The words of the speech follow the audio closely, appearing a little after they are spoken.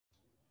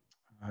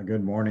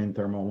Good morning,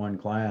 Thermal One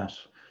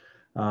class.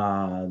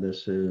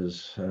 This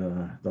is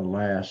the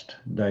last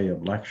day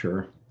of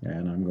lecture,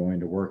 and I'm going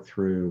to work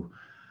through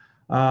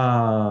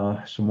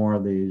some more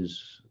of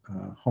these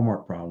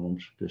homework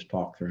problems, just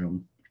talk through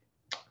them.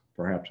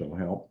 Perhaps it'll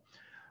help.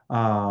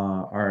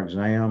 Our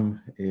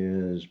exam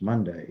is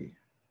Monday,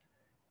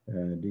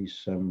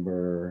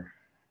 December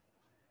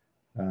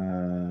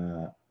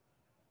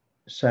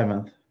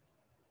 7th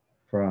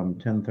from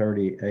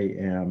 10:30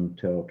 a.m.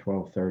 till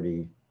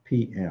 12:30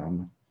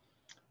 p.m.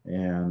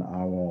 And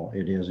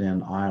it is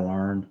in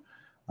iLearn.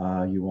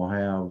 You will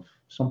have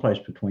someplace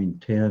between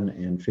 10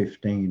 and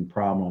 15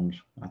 problems.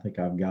 I think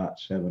I've got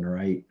 7 or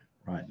 8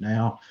 right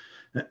now,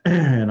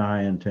 and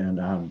I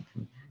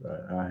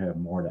have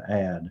more to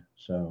add.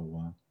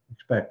 So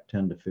expect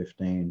 10 to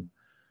 15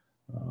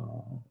 uh,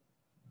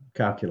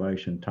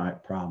 calculation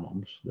type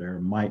problems. There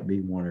might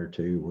be one or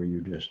two where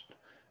you just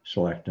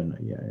select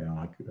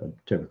like a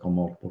typical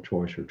multiple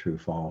choice or true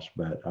false,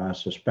 but I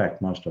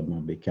suspect most of them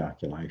will be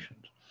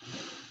calculations.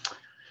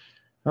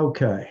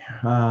 Okay,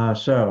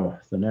 so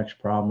the next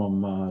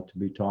problem to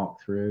be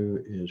talked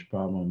through is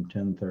problem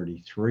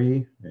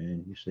 1033,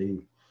 and you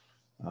see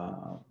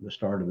the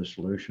start of the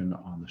solution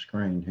on the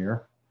screen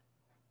here.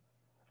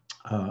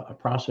 A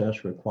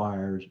process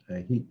requires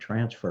a heat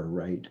transfer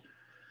rate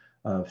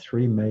of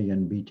 3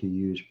 million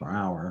BTUs per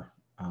hour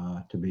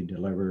to be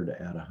delivered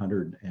at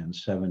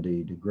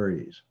 170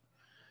 degrees.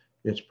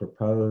 It's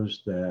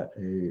proposed that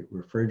a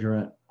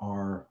refrigerant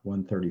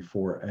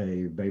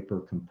R134A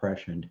vapor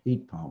compression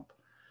heat pump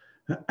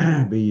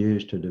be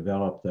used to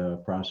develop the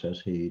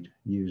process heat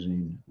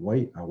using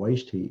a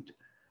waste heat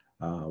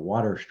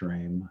water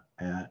stream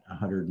at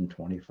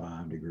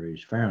 125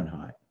 degrees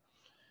Fahrenheit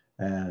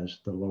as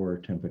the lower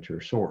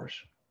temperature source.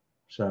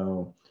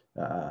 So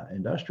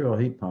industrial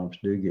heat pumps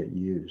do get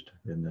used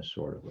in this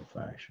sort of a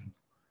fashion.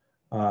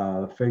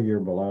 The figure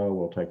below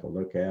we'll take a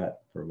look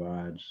at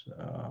provides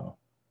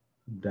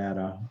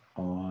data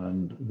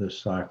on this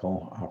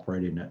cycle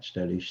operating at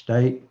steady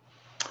state.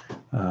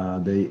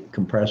 The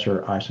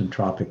compressor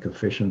isentropic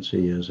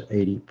efficiency is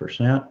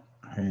 80%,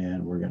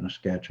 and we're going to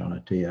sketch on a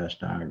TS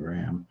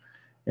diagram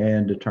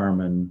and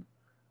determine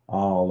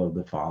all of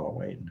the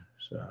following.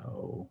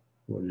 So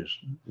we'll just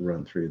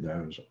run through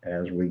those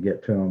as we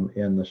get to them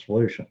in the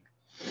solution.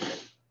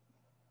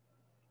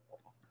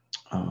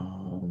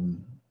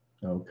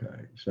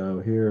 Okay, so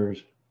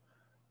here's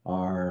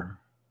our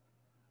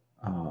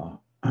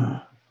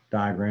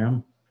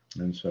diagram.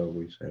 And so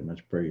we said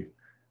that's pretty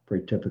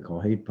typical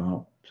heat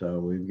pump. So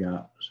we've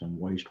got some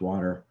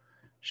wastewater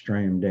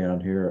stream down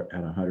here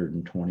at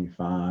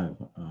 125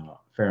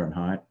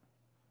 Fahrenheit.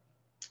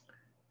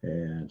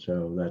 And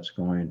so that's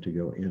going to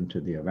go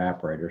into the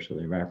evaporator. So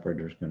the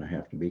evaporator is going to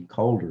have to be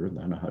colder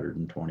than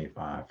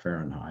 125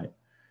 Fahrenheit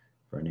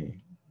for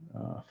any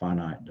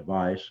finite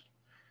device.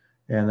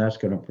 And that's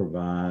going to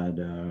provide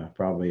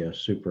probably a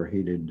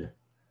superheated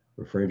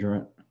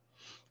refrigerant.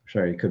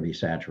 Sorry, it could be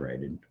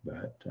saturated,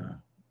 but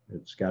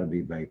it's got to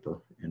be vapor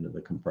into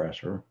the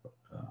compressor.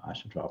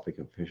 Isentropic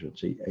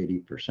efficiency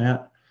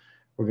 80%.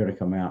 We're going to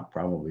come out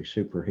probably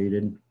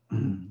superheated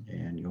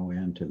and go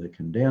into the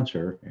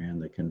condenser,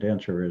 and the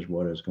condenser is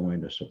what is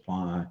going to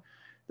supply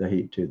the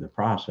heat to the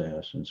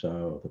process. And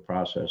so the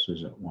process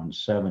is at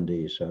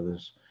 170, so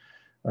this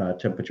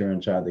temperature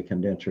inside the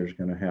condenser is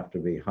going to have to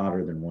be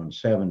hotter than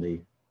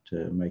 170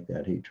 to make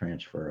that heat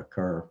transfer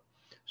occur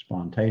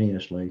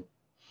spontaneously.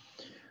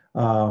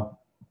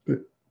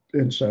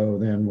 And so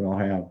then we'll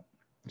have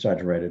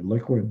saturated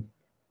liquid,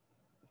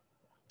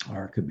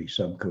 or it could be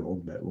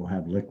subcooled, but we'll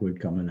have liquid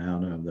coming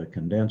out of the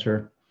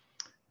condenser,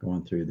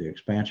 going through the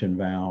expansion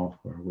valve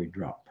where we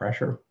drop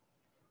pressure.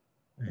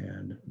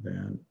 And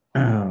then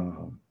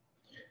a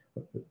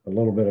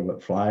little bit of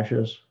it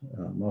flashes,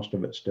 most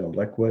of it's still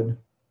liquid.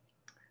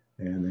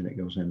 And then it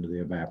goes into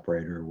the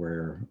evaporator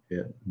where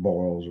it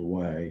boils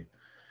away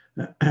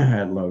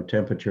at low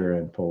temperature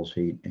and pulls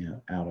heat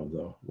out of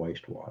the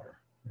wastewater.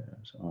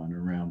 So on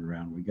and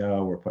around we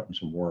go. We're putting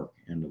some work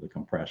into the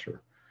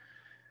compressor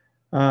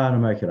to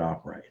make it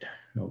operate.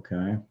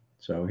 Okay,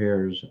 so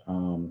here's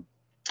some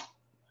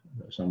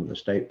of the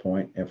state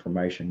point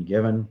information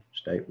given.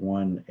 State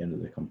 1 into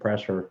the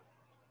compressor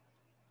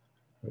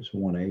is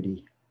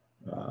 180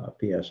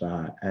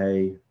 psi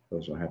A.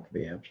 Those will have to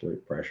be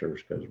absolute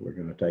pressures because we're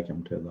going to take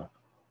them to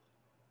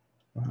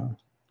the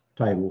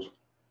tables.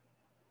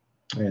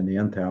 And the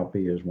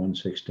enthalpy is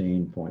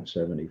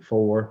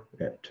 116.74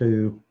 at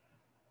 2.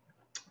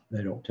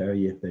 They don't tell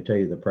you, they tell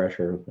you the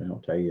pressure, they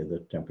don't tell you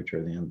the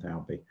temperature, the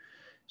enthalpy.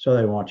 So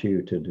they want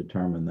you to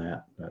determine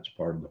that. That's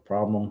part of the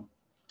problem.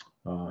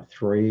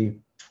 3,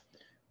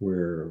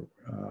 we're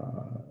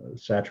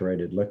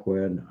saturated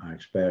liquid. I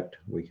expect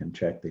we can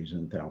check these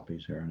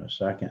enthalpies here in a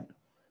second.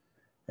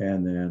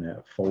 And then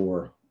at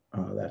 4,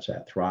 that's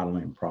at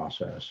throttling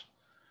process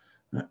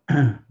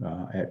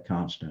at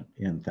constant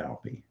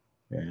enthalpy,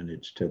 and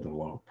it's to the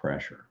low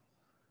pressure.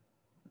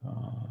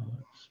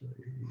 Let's see,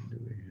 do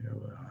we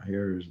have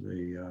here's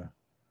the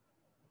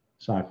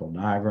cycle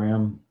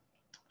diagram.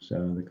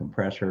 So the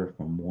compressor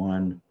from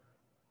 1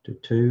 to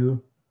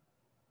 2,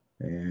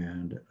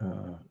 and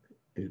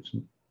it's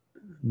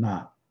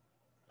not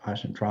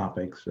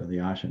isentropic. So the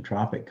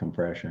isentropic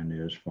compression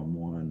is from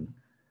 1,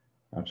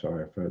 I'm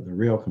sorry, for the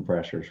real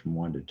compressor is from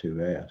 1 to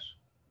 2s.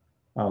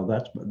 Oh,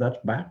 that's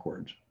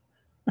backwards.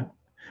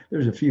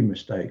 There's a few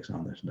mistakes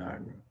on this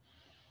diagram.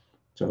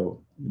 So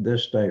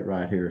this state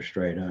right here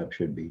straight up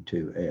should be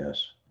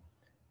 2s,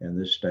 and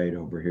this state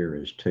over here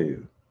is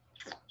 2.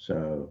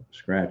 So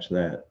scratch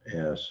that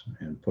s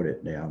and put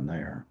it down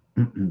there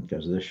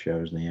because this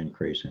shows the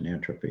increase in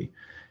entropy.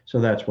 So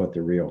that's what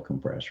the real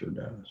compressor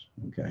does,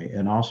 okay?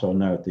 And also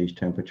note these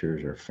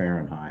temperatures are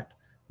Fahrenheit,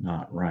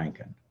 not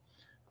Rankine.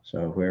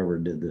 So whoever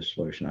did this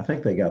solution, I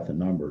think they got the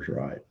numbers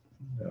right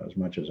as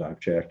much as I've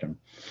checked them,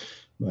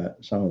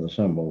 but some of the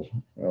symbols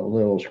are a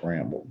little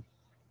scrambled,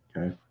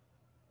 okay?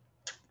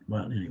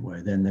 But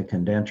anyway, then the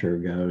condenser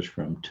goes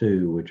from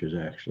 2, which is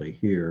actually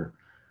here,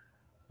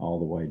 all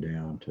the way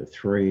down to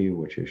 3,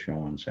 which is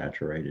showing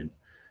saturated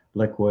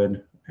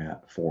liquid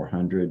at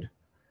 400.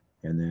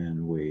 And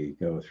then we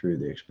go through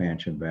the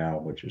expansion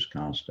valve, which is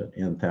constant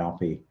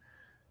enthalpy,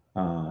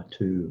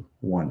 to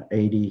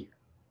 180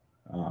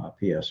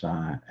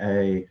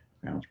 psi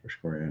pounds per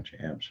square inch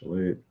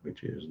absolute,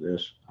 which is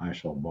this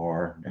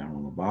isobar down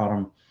on the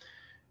bottom.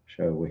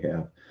 So we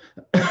have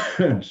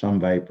some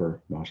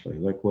vapor, mostly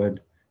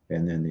liquid,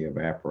 and then the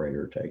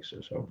evaporator takes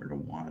us over to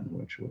 1,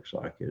 which looks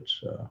like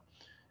it's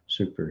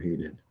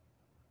superheated.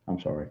 I'm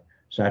sorry,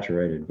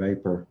 saturated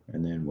vapor,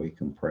 and then we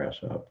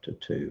compress up to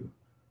 2,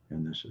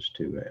 and this is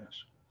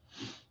 2s.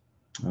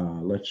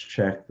 Let's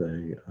check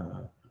the,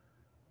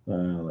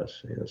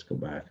 let's see, let's go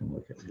back and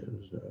look at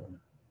his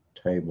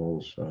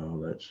tables. So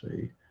let's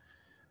see.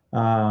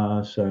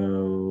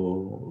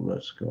 So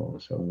let's go,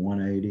 so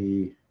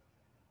 180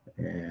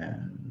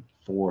 and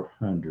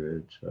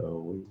 400.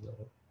 So we go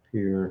up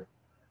here.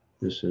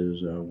 This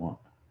is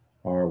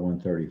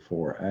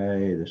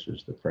R134A. This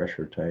is the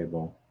pressure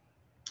table.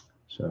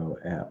 So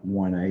at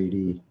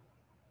 180,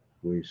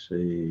 we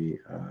see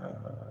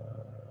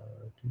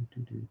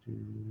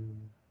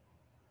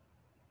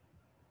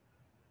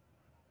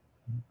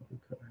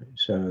okay.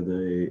 So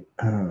the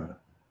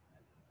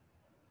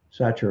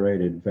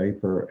saturated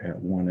vapor at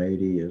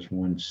 180 is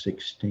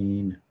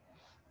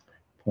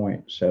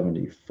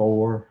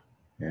 116.74,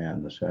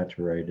 and the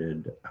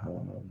saturated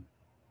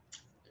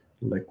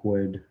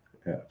liquid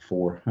at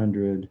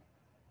 400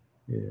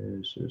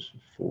 is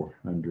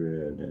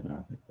 400, and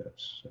I think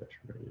that's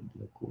saturated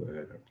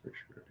liquid. I'm pretty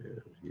sure it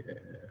is. Yeah,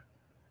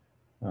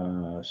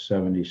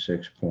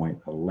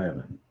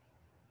 76.11.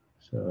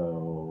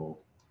 So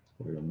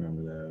we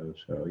remember those.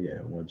 So yeah,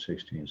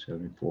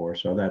 116.74.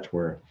 So that's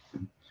where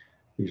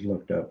he's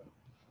looked up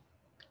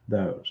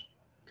those.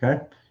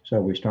 Okay,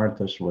 so we start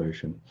the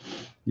solution.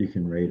 You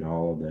can read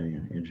all of the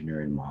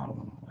engineering model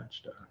and all that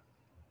stuff.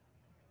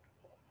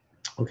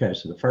 Okay,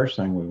 so the first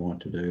thing we want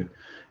to do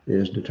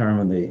is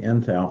determine the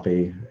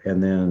enthalpy,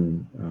 and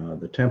then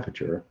the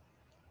temperature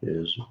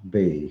is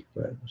B.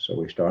 So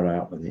we start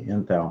out with the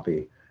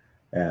enthalpy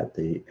at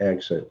the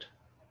exit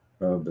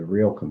of the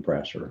real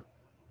compressor,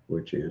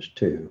 which is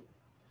 2.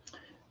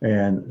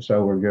 And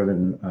so we're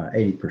given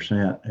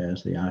 80%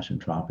 as the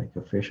isentropic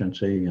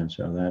efficiency, and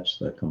so that's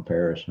the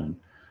comparison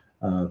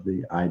of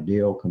the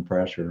ideal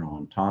compressor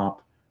on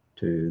top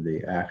to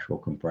the actual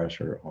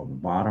compressor on the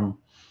bottom.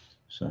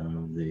 So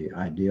the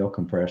ideal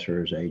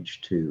compressor is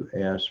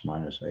H2S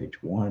minus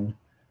H1,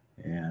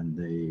 and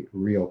the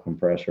real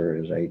compressor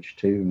is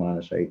H2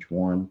 minus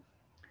H1.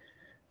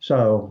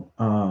 So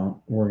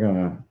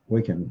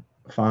we can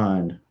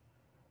find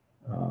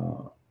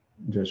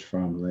just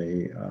from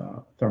the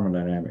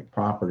thermodynamic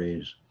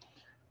properties,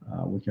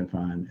 we can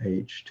find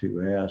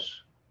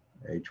H2S,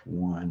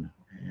 H1,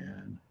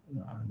 and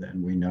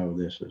then we know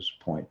this is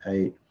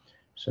 0.8,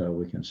 so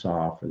we can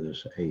solve for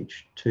this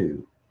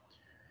H2.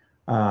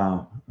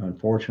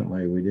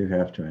 Unfortunately, we do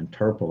have to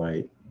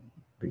interpolate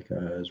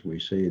because we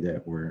see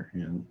that we're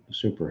in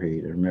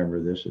superheat. And remember,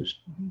 this is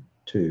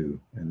 2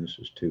 and this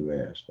is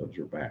 2s. Those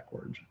are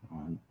backwards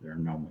on their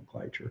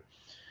nomenclature.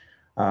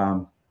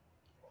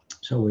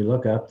 So we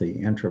look up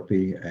the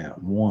entropy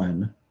at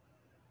 1,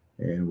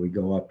 and we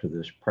go up to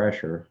this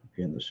pressure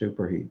in the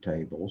superheat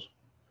tables,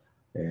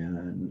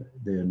 and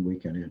then we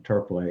can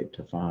interpolate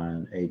to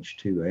find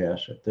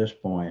H2S at this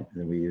point,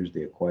 and we use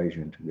the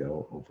equation to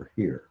go over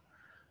here.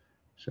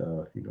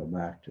 So if you go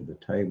back to the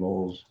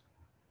tables,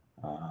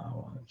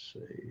 let's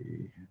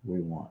see, we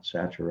want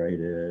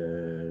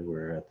saturated,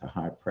 we're at the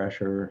high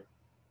pressure.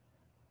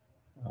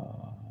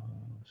 So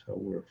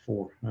we're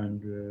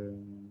 400,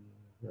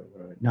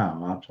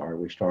 no, I'm sorry,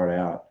 we start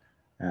out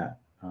at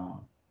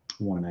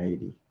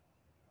 180.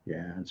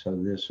 Yeah, and so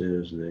this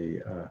is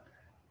the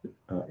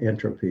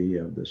entropy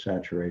of the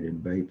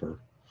saturated vapor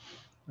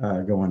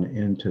going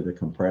into the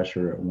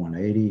compressor at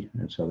 180,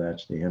 and so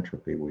that's the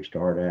entropy we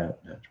start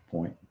at. That's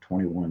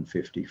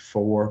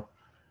 0.2154.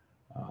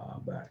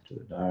 Back to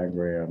the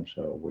diagram,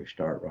 so we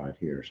start right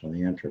here. So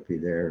the entropy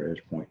there is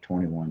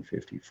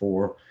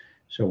 0.2154.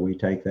 So we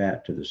take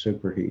that to the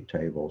superheat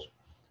tables,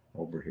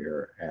 over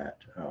here at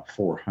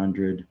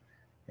 400.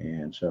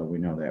 And so we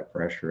know that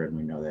pressure and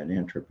we know that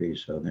entropy.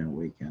 So then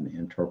we can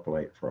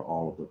interpolate for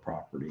all of the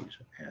properties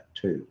at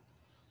 2.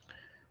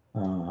 We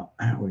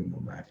can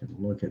go back and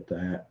look at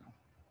that.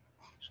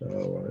 So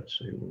let's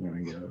see, we're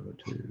going to go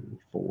to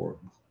 4.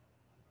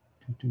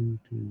 If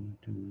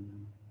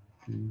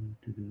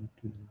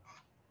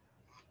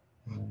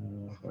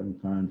I can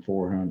find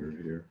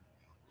 400 here.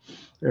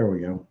 There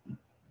we go.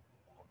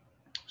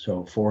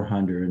 So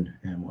 400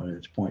 and what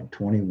is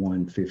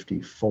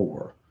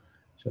 0.2154.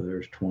 So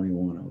there's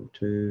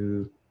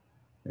 2102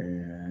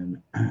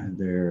 and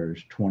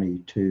there's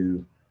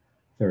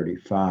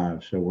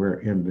 2235. So we're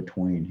in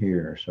between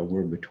here. So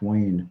we're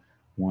between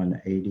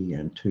 180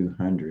 and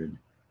 200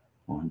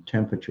 on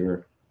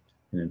temperature.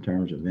 And in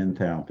terms of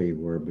enthalpy,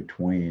 we're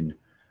between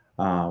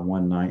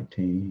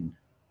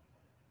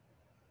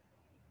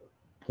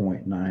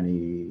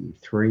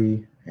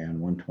 119.93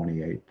 and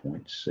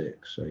 128.6.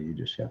 So you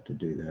just have to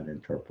do that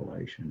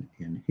interpolation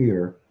in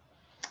here.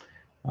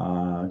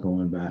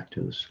 Going back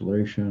to the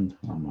solution,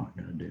 I'm not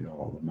going to do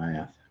all the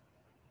math.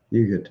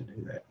 You get to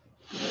do that.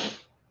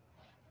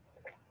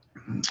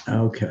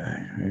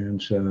 Okay,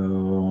 and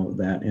so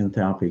that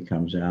enthalpy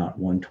comes out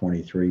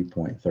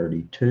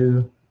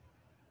 123.32.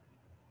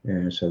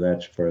 And so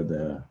that's for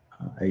the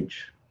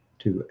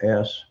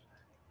H2S.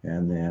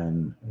 And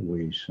then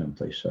we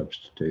simply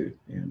substitute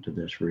into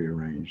this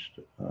rearranged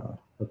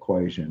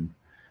equation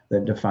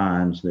that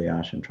defines the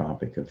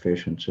isentropic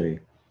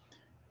efficiency.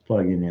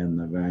 Plugging in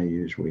the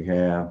values we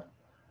have,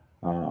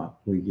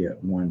 we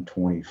get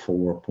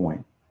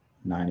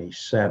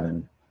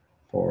 124.97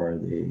 for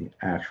the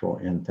actual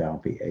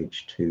enthalpy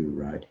H2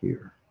 right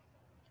here.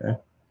 Okay.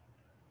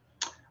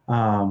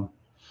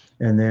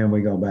 And then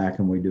we go back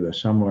and we do a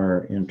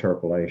similar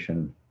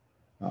interpolation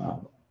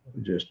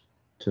just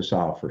to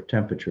solve for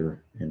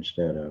temperature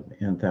instead of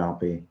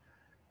enthalpy.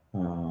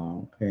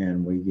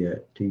 And we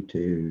get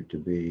T2 to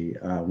be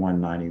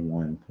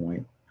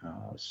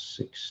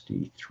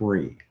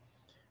 191.63.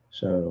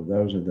 So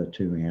those are the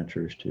two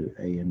answers to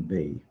A and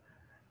B,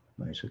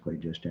 basically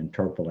just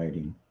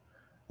interpolating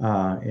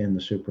in the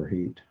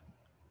superheat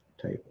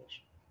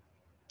tables.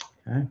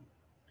 Okay.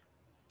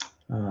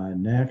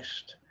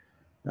 Next,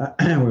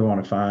 we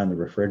want to find the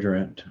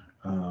refrigerant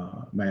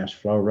mass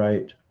flow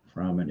rate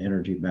from an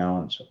energy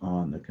balance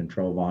on the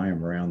control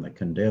volume around the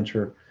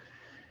condenser.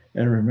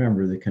 And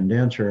remember, the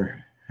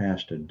condenser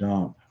has to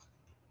dump,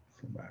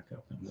 go back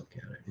up and look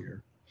at it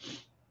here.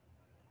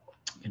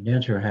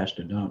 Condenser has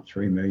to dump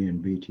 3 million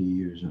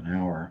BTUs an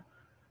hour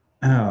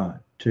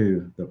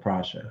to the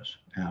process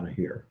out of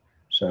here.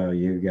 So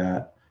you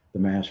got the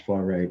mass flow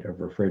rate of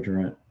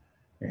refrigerant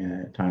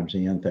and times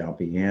the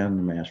enthalpy in,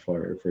 the mass flow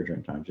rate of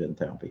refrigerant times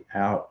enthalpy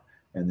out,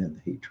 and then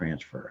the heat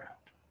transfer out.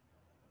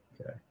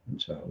 Okay,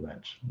 and so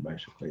that's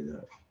basically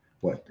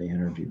what the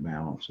energy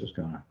balance is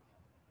going to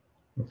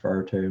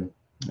refer to.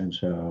 And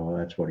so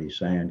that's what he's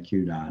saying.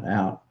 Q dot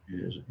out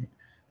is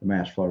the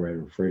mass flow rate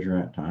of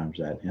refrigerant times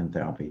that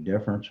enthalpy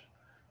difference,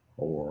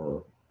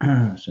 or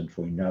since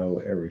we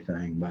know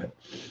everything but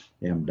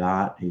M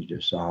dot, he's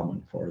just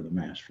solving for the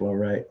mass flow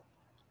rate.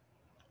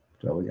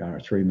 So we got our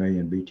 3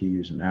 million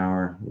BTUs an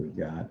hour. We've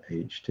got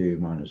H2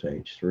 minus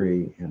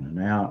H3 in and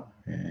out,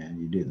 and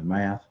you do the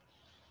math.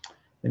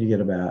 And you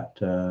get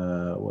about,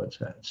 what's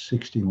that,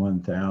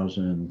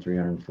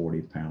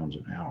 61,340 pounds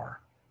an hour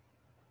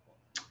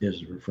is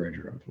the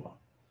refrigerant flow.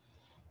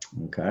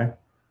 Okay.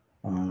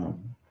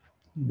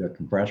 The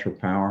compressor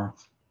power,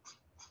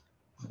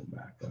 go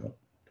back up,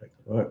 take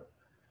a look.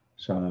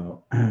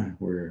 So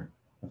we're,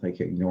 I think,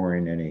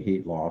 ignoring any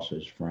heat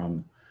losses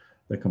from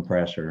the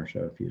compressor.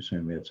 So if you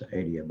assume it's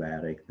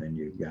adiabatic, then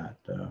you've got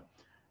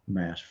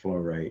mass flow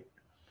rate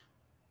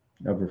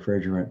of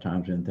refrigerant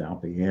times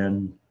enthalpy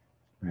in,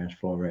 mass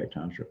flow rate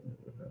times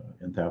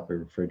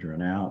enthalpy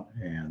refrigerant out,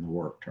 and the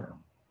work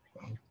term.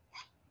 So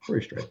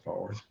pretty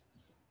straightforward.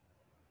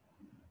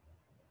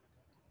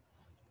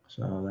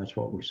 So that's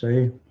what we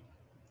see.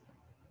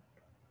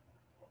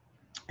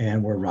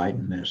 And we're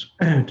writing this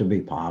to be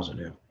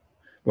positive,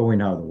 but we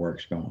know the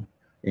work's going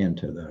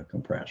into the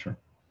compressor.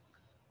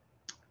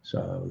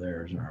 So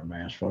there's our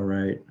mass flow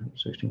rate,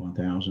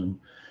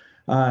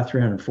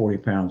 61,340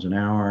 pounds an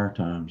hour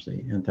times the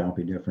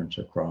enthalpy difference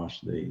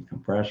across the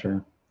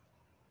compressor.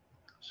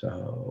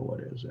 So what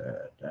is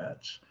that?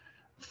 That's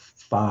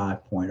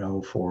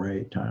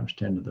 5.048 times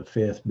 10 to the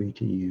 5th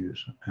BTUs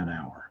an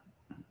hour.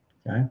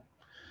 Okay.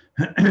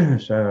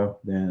 So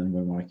then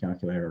we want to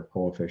calculate our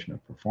coefficient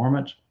of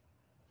performance.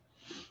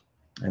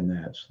 And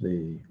that's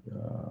the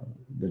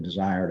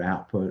desired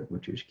output,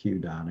 which is Q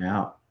dot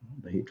out,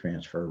 the heat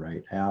transfer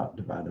rate out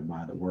divided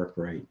by the work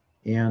rate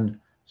in.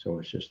 So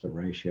it's just the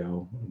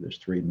ratio of this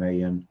 3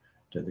 million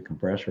to the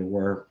compressor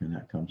work, and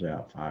that comes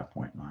out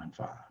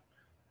 5.95.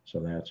 So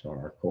that's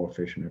our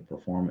coefficient of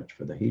performance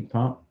for the heat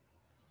pump.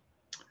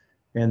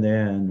 And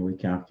then we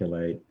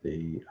calculate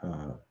the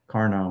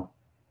Carnot.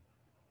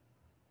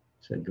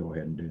 Said go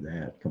ahead and do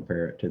that,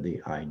 compare it to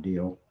the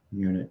ideal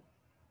unit.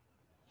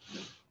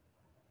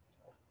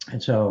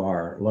 And so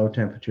our low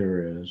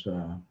temperature is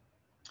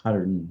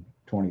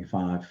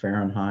 125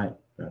 Fahrenheit.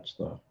 That's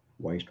the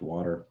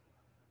wastewater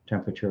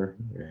temperature.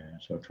 Yeah,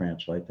 so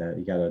translate that.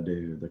 You got to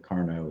do the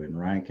Carnot in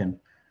Rankine.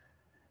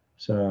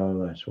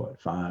 So that's what,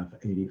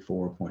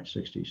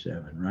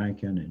 584.67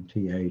 Rankine, and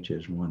TH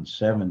is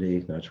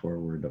 170. That's where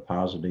we're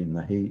depositing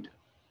the heat.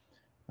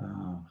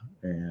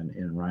 And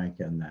in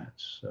Rankine,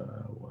 that's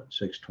what,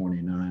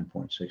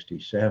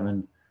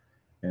 629.67.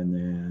 And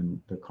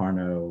then the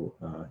Carnot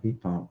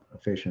heat pump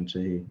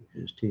efficiency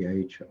is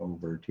TH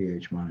over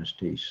TH minus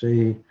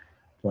TC.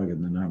 Plug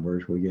in the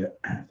numbers, we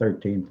get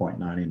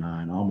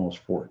 13.99, almost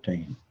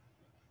 14.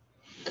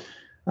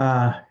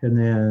 And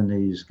then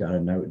he's got a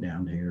note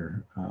down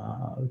here,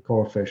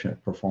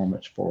 coefficient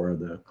performance for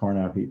the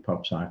Carnot heat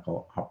pump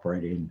cycle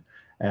operating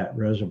at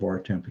reservoir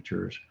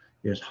temperatures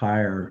is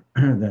higher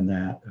than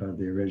that of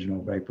the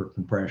original vapor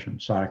compression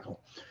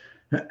cycle.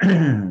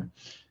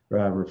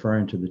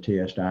 Referring to the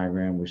TS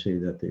diagram, we see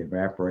that the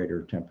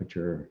evaporator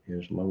temperature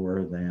is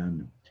lower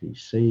than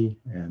TC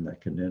and the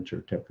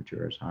condenser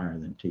temperature is higher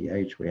than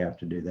TH. We have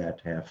to do that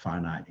to have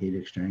finite heat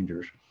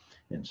exchangers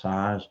in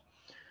size.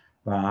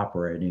 By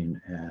operating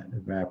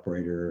an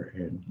evaporator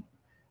and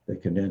the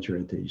condenser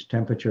at these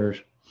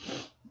temperatures,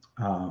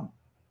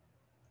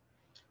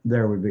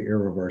 there would be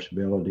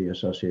irreversibility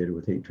associated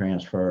with heat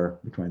transfer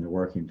between the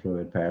working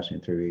fluid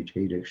passing through each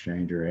heat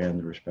exchanger and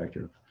the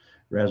respective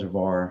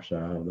reservoir.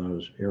 So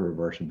those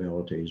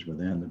irreversibilities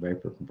within the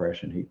vapor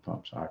compression heat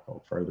pump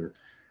cycle further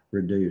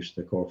reduce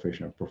the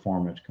coefficient of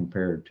performance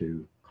compared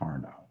to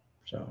Carnot.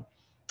 So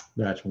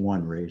that's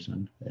one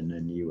reason. And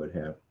then you would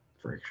have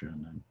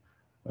friction and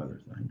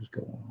other things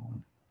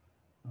going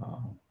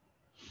on.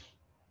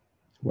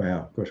 Well,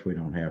 of course, we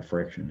don't have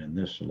friction in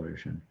this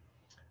solution,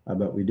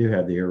 but we do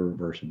have the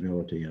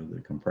irreversibility of the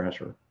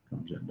compressor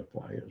comes into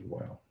play as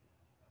well.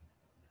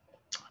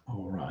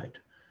 All right,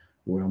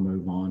 we'll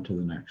move on to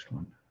the next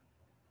one.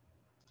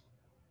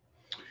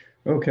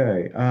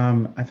 Okay,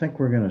 I think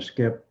we're going to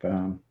skip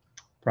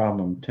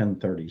problem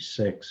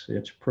 1036.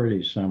 It's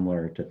pretty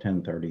similar to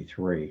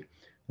 1033,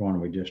 the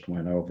one we just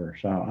went over.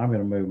 So I'm going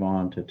to move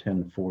on to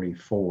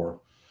 1044.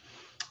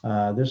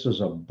 This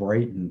is a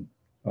Brayton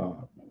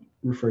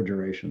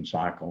refrigeration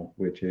cycle,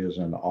 which is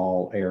an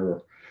all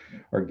air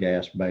or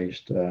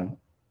gas-based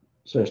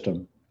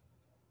system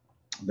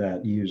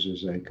that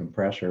uses a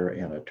compressor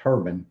and a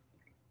turbine.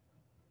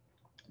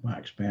 By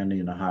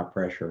expanding a high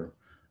pressure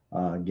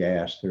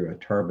gas through a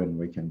turbine,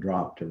 we can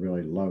drop to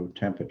really low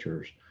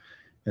temperatures.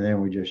 And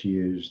then we just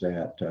use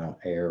that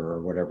air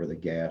or whatever the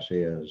gas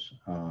is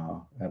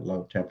at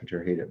low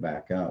temperature, heat it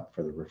back up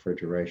for the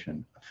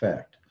refrigeration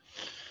effect.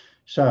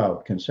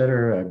 So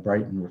consider a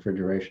Brayton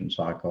refrigeration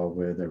cycle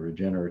with a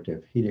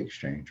regenerative heat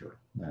exchanger.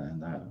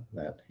 And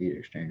that heat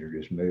exchanger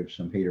just moves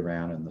some heat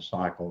around in the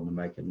cycle to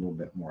make it a little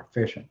bit more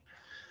efficient.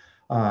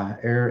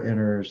 Air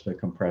enters the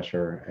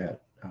compressor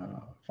at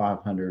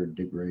 500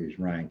 degrees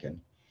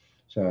Rankine.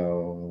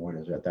 So what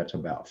is that? That's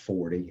about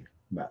 40,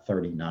 about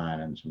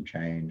 39 and some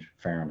change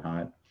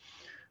Fahrenheit.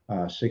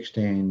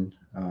 16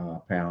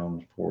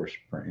 pounds force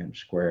per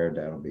inch squared,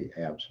 that'll be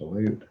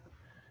absolute.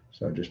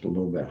 So just a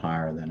little bit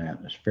higher than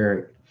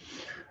atmospheric.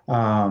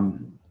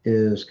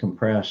 Is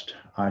compressed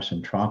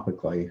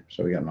isentropically.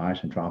 So we got an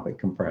isentropic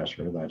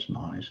compressor, that's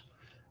nice,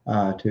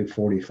 to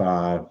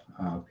 45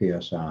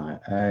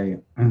 psi.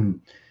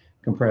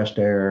 Compressed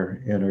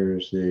air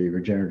enters the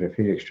regenerative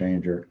heat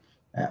exchanger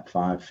at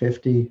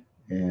 550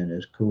 and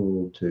is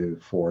cooled to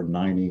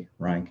 490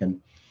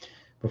 Rankine.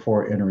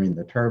 Before entering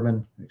the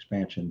turbine,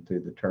 expansion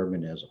through the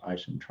turbine is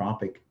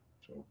isentropic,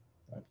 so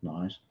that's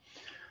nice.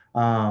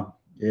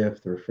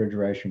 If the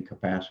refrigeration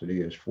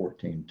capacity is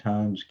 14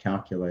 tons,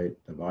 calculate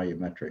the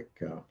volumetric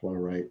flow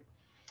rate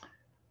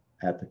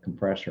at the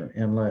compressor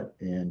inlet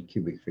in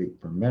cubic feet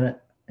per minute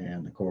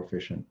and the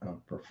coefficient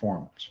of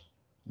performance.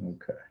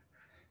 Okay,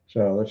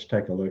 so let's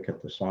take a look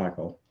at the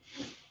cycle.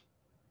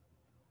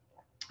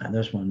 And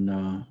this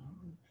one,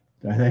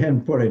 they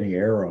didn't put any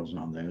arrows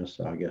on this.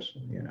 So I guess,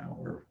 you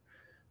know,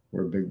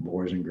 we're big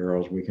boys and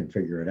girls, we can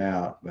figure it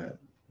out, but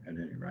at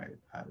any rate,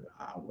 I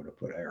would have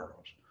put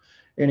arrows.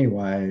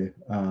 Anyway,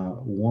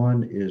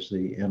 1 is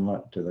the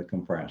inlet to the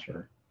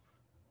compressor,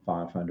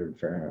 500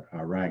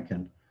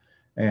 Rankine,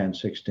 and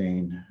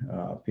 16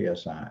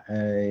 psia,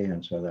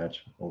 and so that's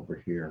over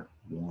here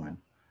 1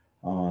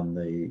 on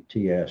the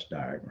TS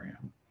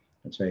diagram.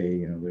 Let's say,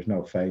 you know, there's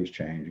no phase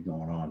change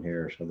going on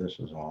here, so this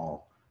is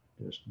all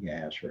just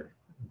gas or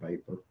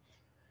vapor.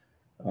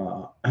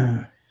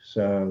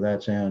 So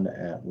that's in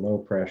at low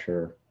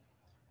pressure,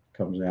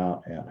 comes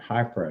out at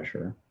high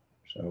pressure.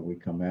 So we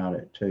come out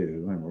at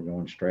 2, and we're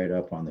going straight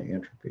up on the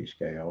entropy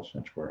scale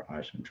since we're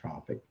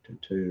isentropic to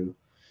 2.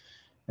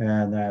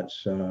 And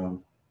that's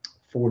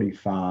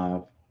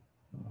 45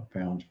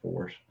 pounds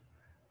force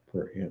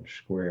per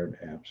inch squared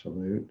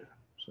absolute.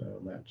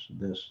 So that's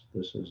this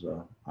is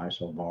a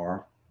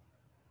isobar.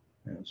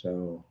 And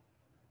so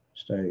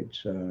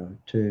states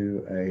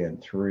 2, A, and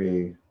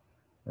 3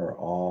 are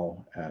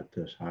all at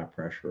this high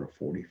pressure of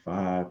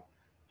 45.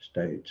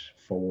 states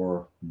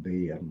 4,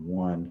 B, and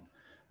 1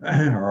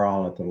 are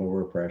all at the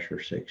lower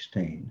pressure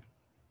 16.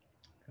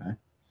 Okay.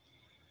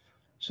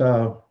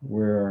 So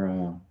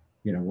we're,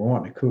 we're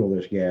wanting to cool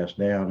this gas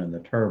down in the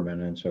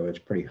turbine, and so it's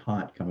pretty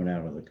hot coming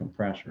out of the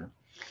compressor.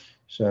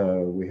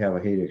 So we have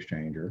a heat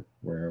exchanger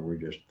where we're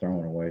just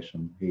throwing away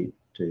some heat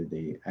to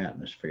the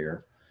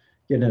atmosphere,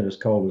 getting it as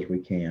cold as we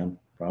can,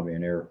 probably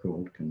an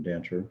air-cooled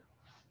condenser.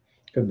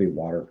 Could be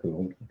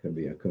water-cooled, it could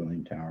be a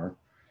cooling tower,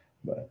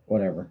 but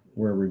whatever.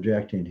 We're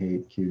rejecting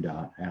heat Q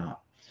dot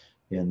out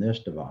in this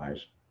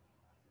device.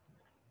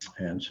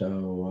 And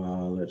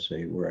so let's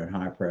see, we're at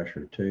high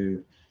pressure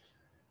 2.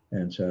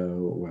 And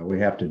so, well,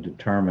 we have to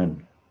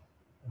determine,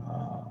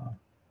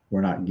 we're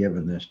not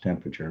given this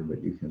temperature,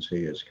 but you can see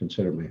it's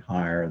considerably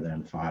higher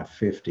than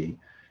 550.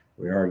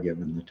 We are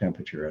given the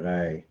temperature at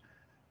A,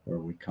 where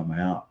we come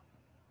out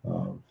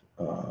of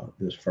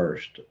this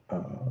first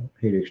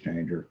heat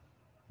exchanger,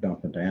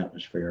 dump into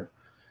atmosphere.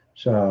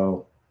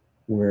 So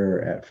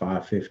we're at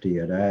 550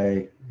 at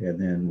A, and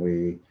then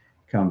we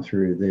come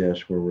through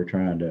this where we're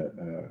trying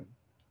to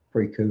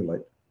pre-cool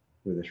it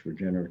with this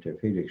regenerative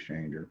heat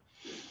exchanger.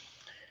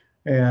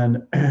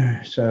 And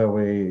so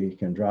we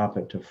can drop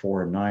it to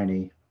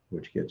 490,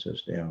 which gets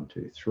us down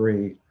to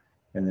 3.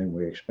 And then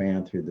we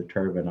expand through the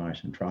turbine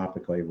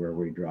isentropically where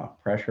we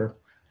drop pressure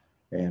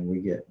and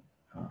we get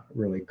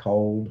really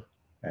cold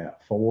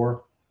at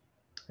 4.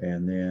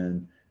 And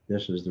then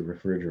this is the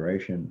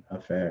refrigeration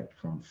effect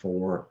from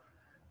 4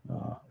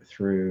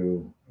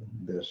 through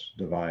this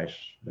device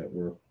that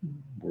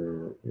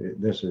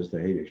this is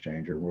the heat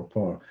exchanger.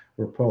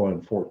 We're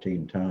pulling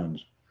 14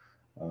 tons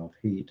of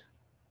heat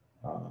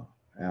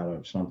out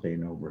of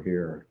something over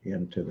here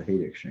into the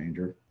heat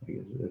exchanger.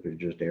 If it's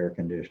just air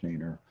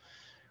conditioning or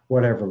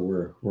whatever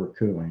we're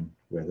cooling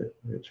with it,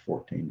 it's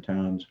 14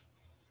 tons.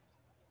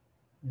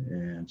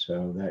 And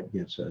so that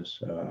gets us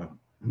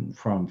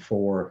from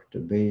 4 to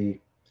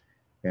B.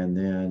 And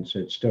then so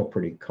it's still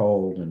pretty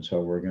cold, and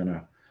so we're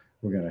gonna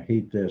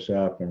heat this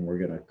up and we're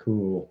gonna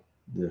cool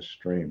this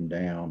stream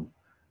down.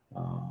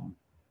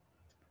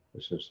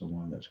 This is the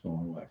one that's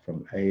going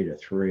from A to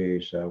 3.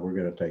 So we're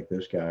going to take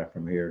this guy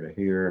from here to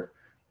here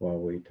while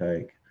we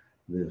take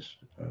this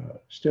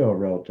still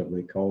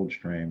relatively cold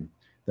stream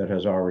that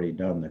has already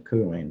done the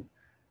cooling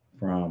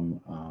from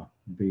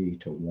B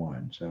to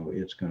 1. So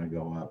it's going to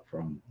go up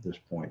from this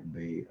point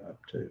B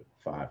up to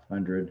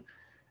 500.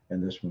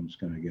 And this one's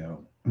going to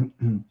go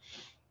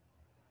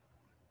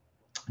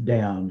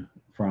down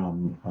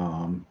from,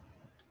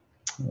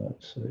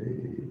 let's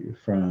see,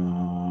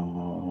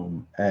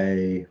 from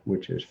A,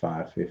 which is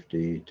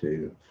 550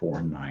 to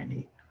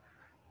 490.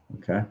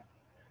 Okay.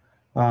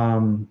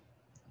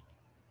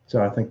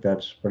 So I think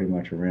that's pretty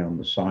much around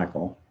the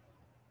cycle.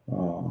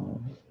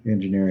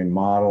 Engineering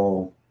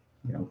model,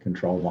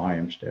 control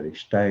volume, steady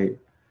state,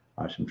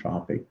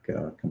 isentropic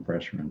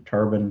compressor and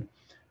turbine,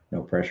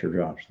 no pressure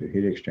drops through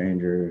heat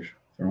exchangers,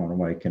 throwing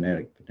away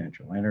kinetic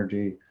potential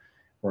energy,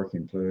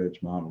 working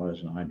fluids model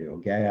as an ideal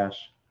gas,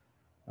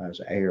 as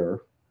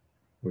air,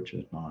 which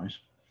is nice.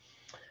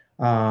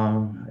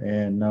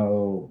 And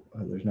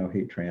there's no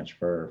heat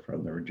transfer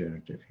from the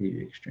regenerative heat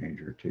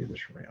exchanger to the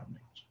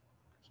surroundings.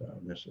 So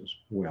this is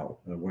a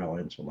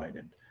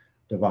well-insulated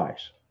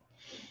device.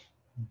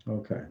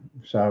 Okay,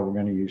 so we're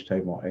going to use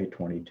table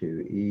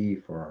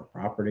A22E for our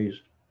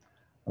properties.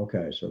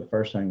 Okay, so the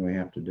first thing we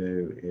have to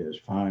do is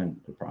find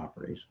the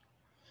properties.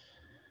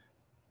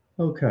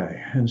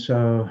 Okay, and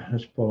so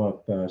let's pull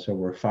up, so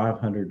we're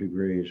 500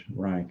 degrees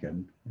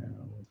Rankine. We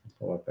can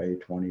pull up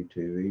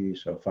A22E,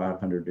 so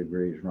 500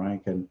 degrees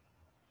Rankine.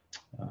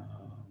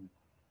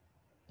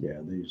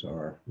 Yeah, this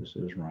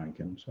is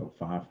Rankine, so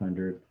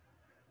 500.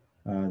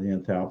 The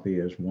enthalpy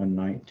is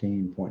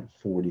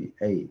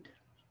 119.48.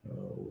 So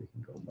we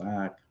can go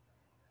back,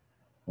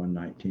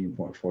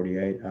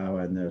 119.48. Oh,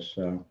 and this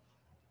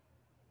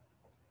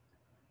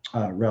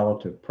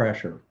relative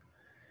pressure,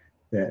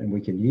 and we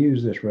can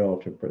use these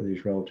relative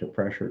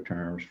pressure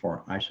terms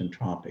for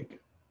isentropic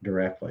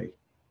directly.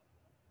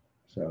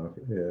 So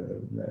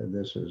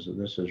this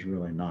is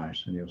really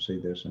nice, and you'll see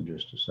this in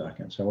just a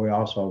second. So we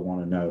also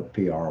want to note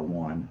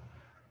PR1,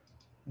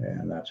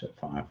 and that's at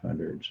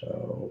 500.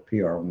 So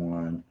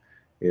PR1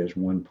 is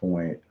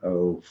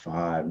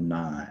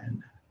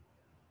 1.059.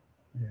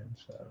 And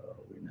so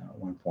we know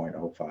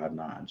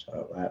 1.059.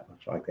 So that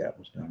looks like that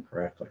was done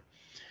correctly.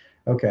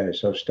 Okay,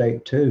 so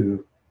state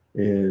 2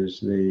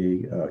 is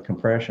the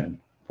compression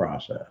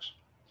process.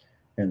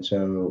 And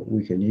so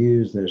we can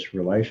use this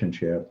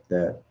relationship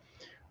that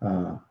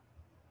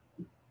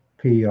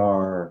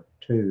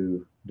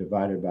PR2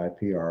 divided by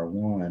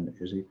PR1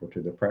 is equal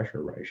to the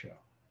pressure ratio.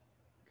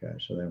 Okay,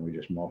 so then we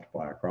just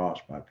multiply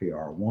across by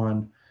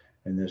PR1,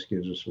 and this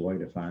gives us a way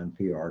to find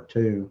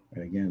PR2.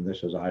 And again,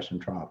 this is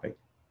isentropic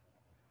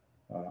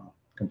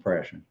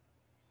compression.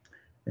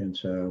 And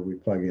so we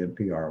plug in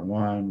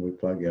PR1, we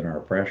plug in our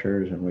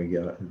pressures, and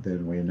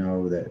then we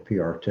know that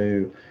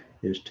PR2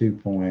 is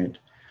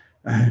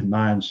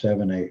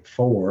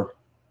 2.9784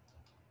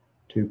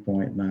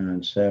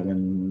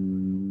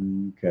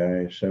 2.97.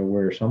 Okay, so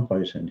we're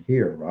someplace in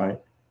here, right?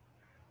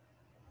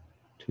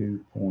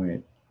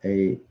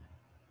 2.8,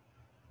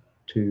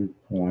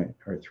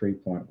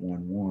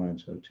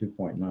 3.11, so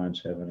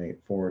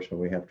 2.9784. So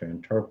we have to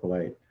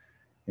interpolate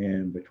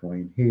in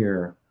between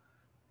here,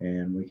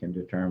 and we can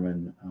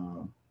determine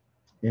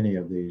any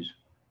of these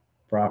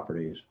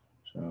properties.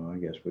 So I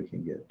guess we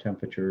can get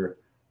temperature,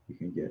 we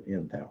can get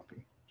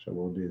enthalpy. So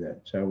we'll do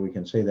that. So we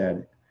can see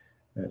that,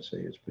 let's see,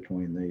 it's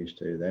between these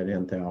two. That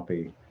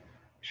enthalpy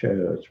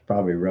shows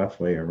probably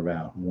roughly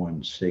about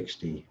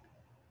 160.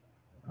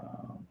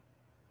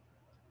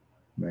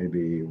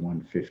 Maybe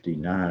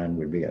 159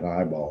 would be an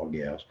eyeball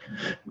guess.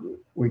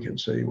 We can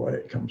see what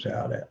it comes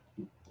out at.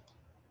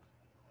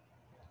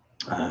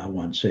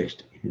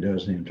 160. He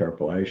does the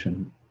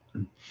interpolation.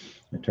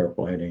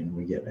 Interpolating,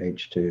 we get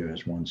H2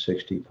 as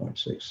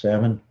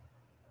 160.67.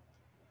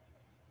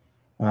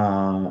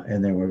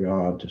 And then we go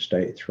on to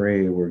state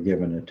 3. We're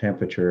given a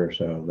temperature,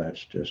 so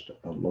that's just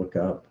a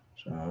lookup.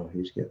 So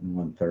he's getting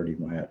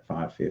 130 at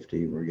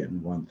 550. We're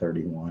getting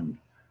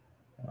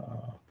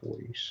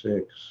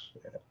 131.46.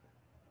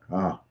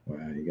 Well,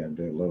 you got to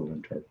do a little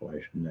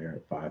interpolation there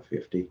at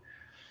 550.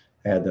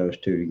 Add those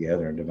two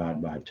together and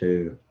divide by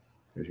 2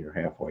 because you're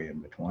halfway in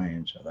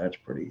between. So that's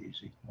pretty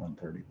easy,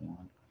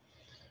 131.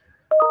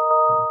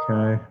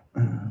 Okay,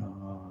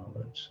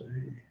 let's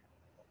see.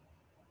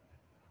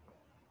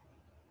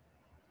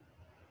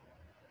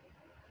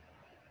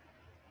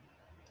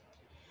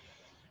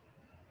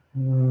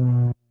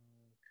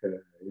 Okay,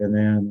 and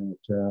then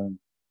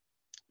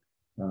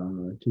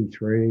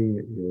T3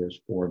 is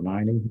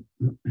 490.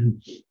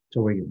 So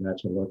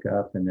that's a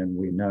lookup, and then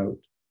we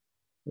note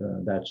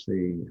that's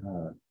the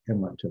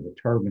inlet to the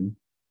turbine.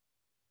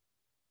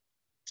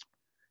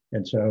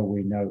 And so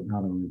we note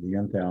not only the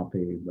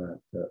enthalpy, but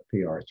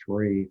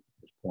PR3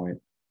 is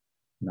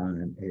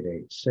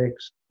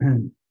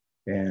 0.9886.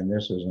 And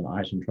this is an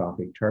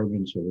isentropic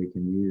turbine, so we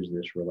can use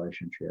this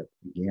relationship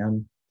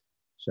again.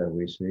 So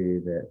we see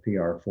that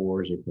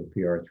PR4 is equal to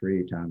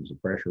PR3 times the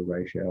pressure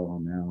ratio.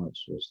 And now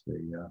it's just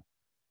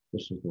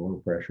this is the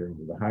low pressure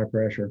over the high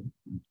pressure.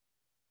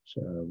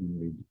 So when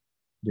we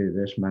do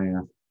this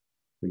math,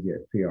 we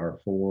get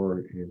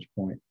PR4 is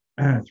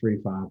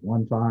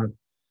 0.3515.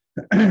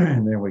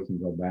 And then we can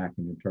go back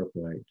and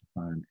interpolate to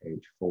find H4.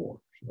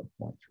 So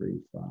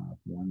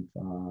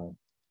 0.3515.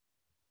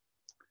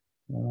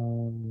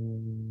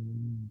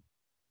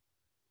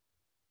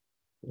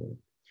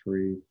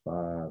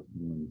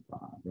 3515,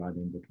 right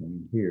in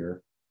between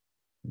here.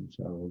 And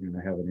so we're going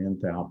to have an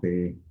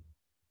enthalpy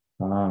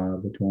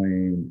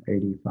between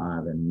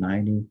 85 and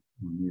 90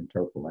 on the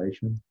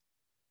interpolation.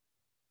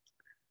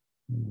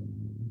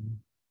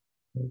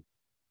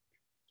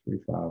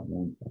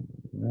 3515.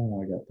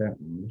 Well, I got that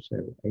one. Let's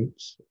say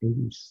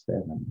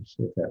 87. Let's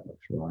see if that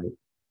looks right.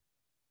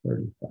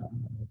 35.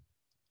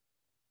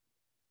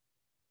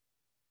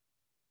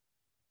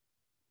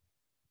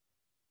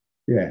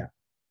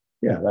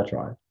 Yeah, that's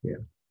right. Yeah,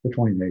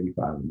 between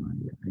 85 and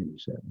 90,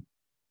 87.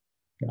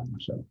 Got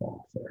myself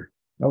off there.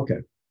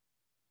 Okay,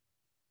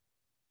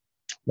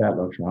 that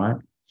looks right.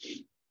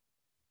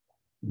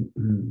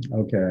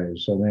 Okay,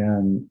 so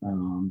then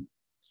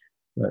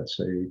let's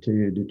see,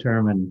 to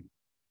determine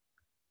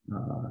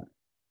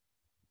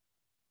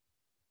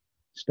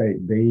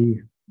state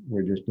B,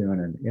 we're just doing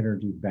an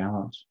energy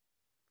balance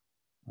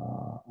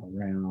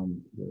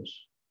around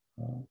this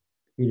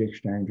heat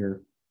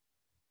exchanger.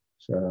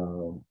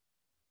 So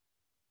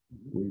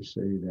we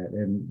see that,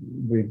 and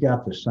we've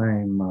got the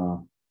same,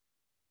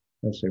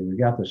 let's see, we've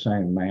got the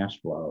same mass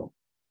flow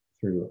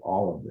through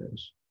all of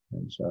this.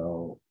 And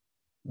so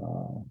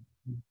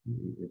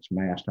it's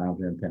mass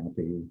times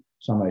enthalpy,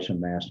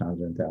 summation mass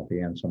times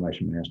enthalpy in,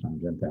 summation mass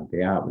times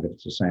enthalpy out. But if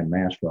it's the same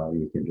mass flow,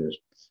 you can just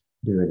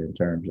do it in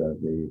terms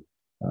of the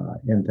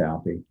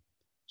enthalpy.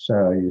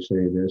 So you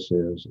see this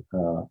is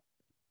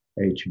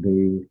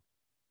HB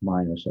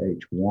minus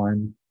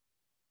H1.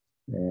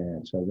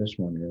 And so this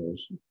one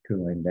is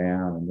cooling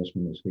down and this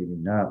one is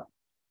heating up.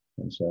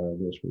 And so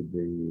this would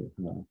be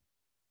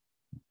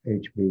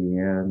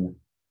HBN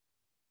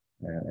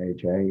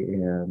and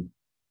HAN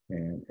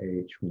and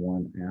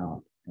H1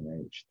 out and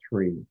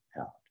H3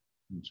 out.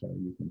 And so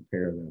you can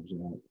pair those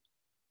up.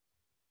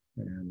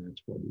 And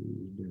that's what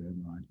he's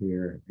doing right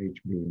here.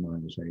 HB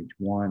minus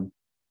H1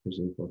 is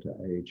equal to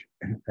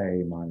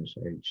HA minus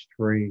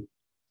H3.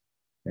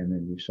 And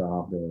then you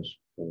solve this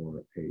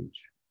for HB.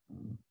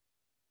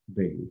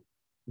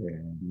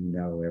 And you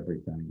know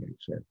everything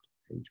except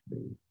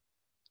HB.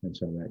 And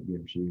so that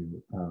gives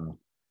you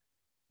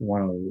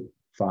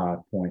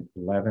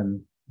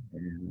 105.11.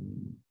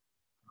 And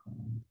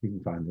you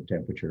can find the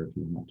temperature if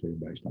you want to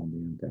based on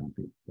the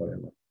enthalpy,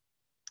 whatever.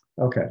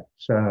 Okay,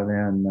 so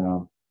then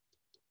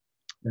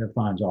that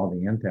finds all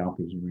the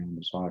enthalpies around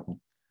the cycle.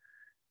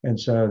 And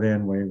so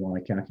then we want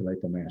to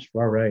calculate the mass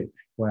flow rate.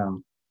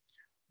 Well,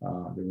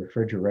 the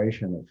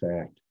refrigeration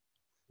effect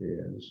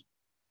is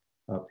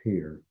up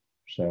here.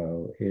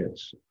 So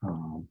it's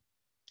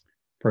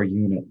per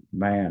unit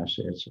mass,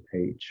 it's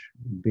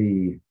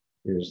HB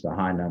is the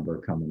high number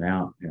coming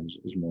out and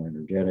is more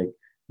energetic,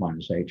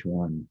 minus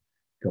H1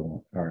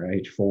 going, or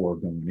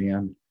H4 going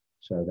in.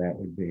 So that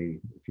would be,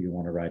 if you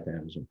want to write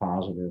that as a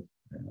positive,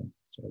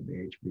 so it'd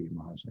be HB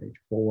minus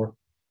H4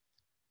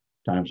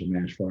 times the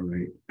mass flow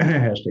rate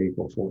has to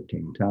equal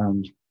 14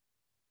 tons.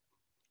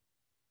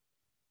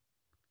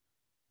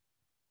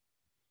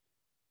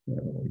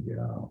 There we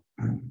go.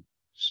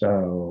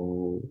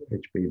 So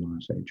HB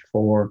minus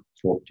H4,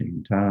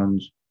 14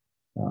 tons.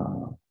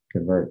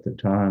 Convert the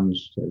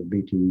tons to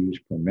BTUs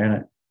per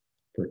minute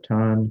per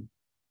ton,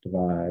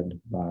 divide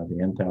by the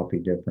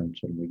enthalpy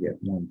difference, and we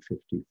get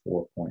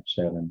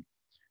 154.7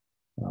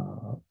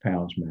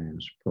 pounds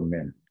mass per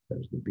minute,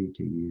 because the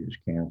BTUs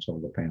cancel,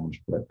 the pounds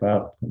flip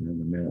up, and then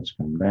the minutes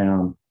come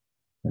down,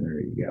 and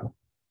there you go.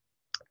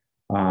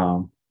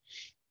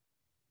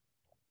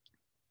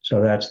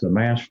 So that's the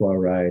mass flow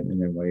rate,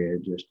 and then we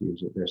just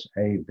use it, this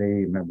AV.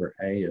 Remember,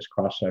 A is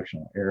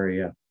cross-sectional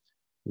area,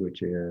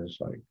 which is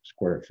like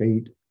square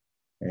feet,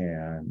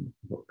 and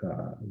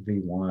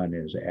V1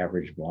 is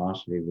average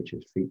velocity, which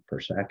is feet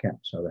per second,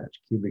 so that's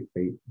cubic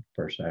feet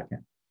per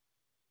second.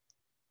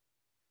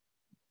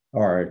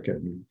 Or it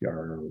could,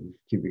 or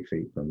cubic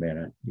feet per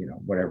minute, you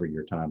know, whatever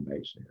your time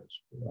base is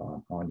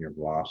on your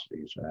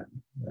velocities. That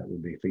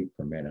would be feet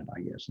per minute, I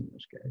guess, in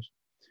this case.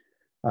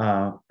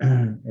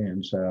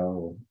 And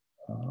so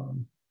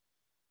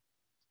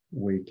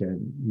we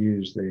can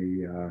use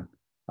the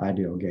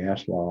ideal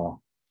gas law.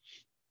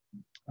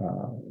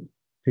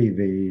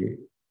 PV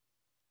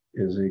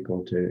is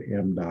equal to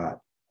m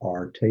dot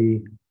RT,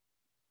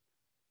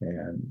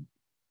 and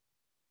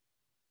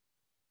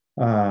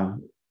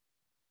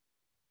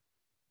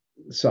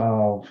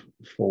solve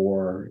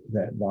for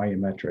that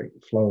volumetric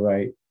flow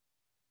rate.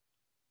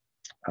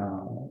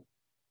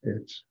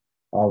 It's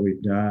all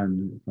we've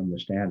done from the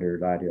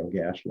standard ideal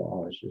gas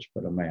law is just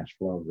put a mass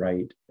flow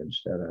rate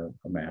instead of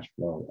a mass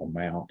flow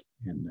amount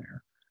in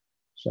there.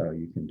 So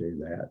you can do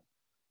that.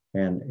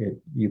 And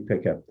you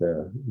pick up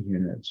the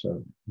units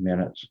of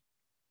minutes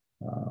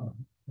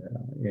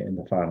in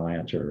the final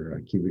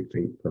answer, cubic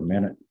feet per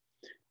minute.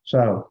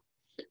 So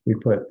we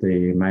put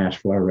the mass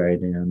flow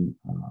rate in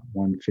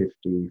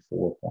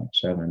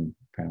 154.7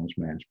 pounds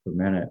mass per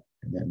minute.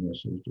 And then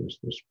this is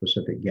just the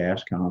specific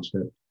gas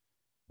constant,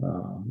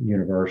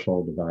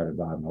 universal divided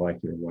by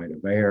molecular weight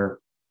of air.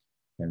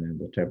 And then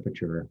the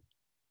temperature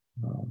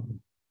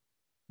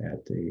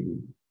at the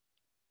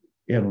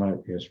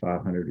inlet is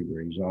 500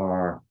 degrees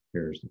R.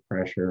 Here's the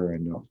pressure.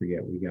 And don't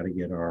forget, we got to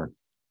get our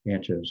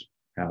inches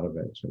out of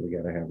it. So we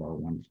got to have our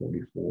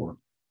 144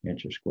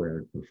 inches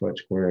squared per foot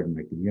squared and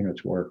make the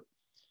units work.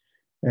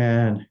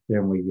 And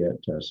then we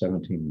get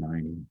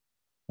 1790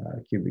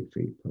 cubic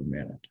feet per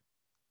minute.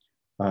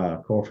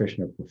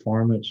 Coefficient of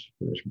performance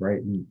for this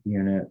Brayton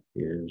unit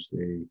is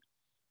the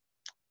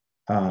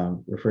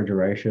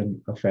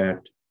refrigeration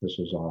effect. This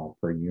is all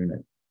per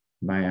unit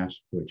mass,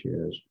 which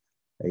is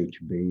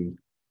HB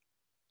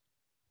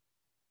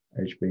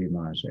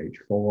minus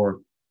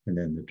H4. And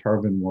then the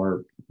turbine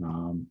work,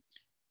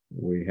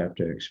 we have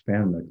to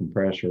expend the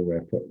compressor. We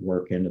have to put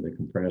work into the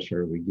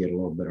compressor. We get a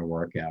little bit of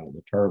work out of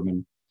the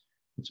turbine.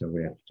 And so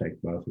we have to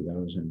take both of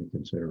those into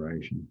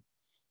consideration.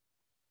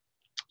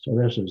 So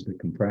this is the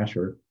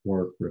compressor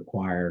work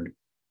required,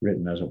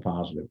 written as a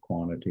positive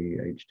quantity,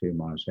 H2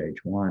 minus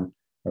H1.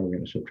 And we're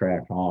going to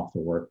subtract off the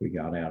work we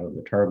got out of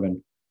the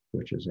turbine,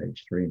 which is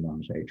H3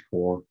 minus H4,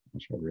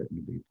 also written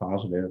to be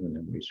positive, and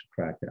then we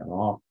subtract that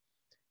off,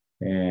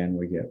 and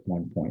we get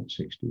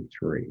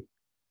 1.63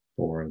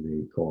 for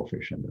the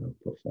coefficient of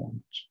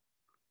performance.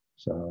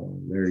 So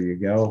there you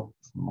go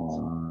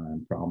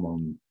on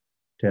problem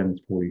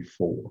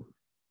 1044.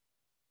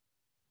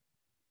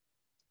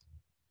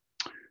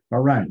 All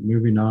right,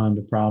 moving on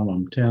to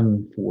problem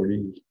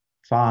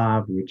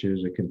 1045, which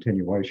is a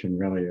continuation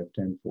really of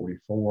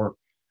 1044.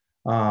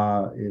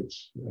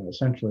 It's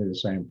essentially the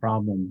same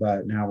problem,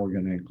 but now we're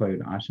going to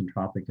include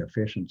isentropic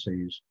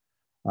efficiencies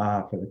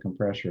for the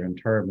compressor and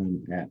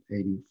turbine at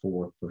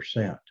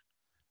 84%.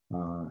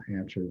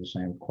 Answer the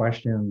same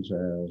questions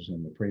as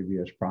in the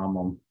previous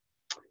problem,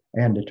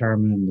 and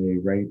determine the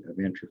rate of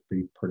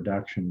entropy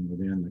production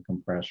within the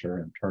compressor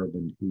and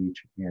turbine,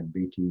 each in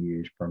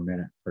BTUs per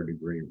minute per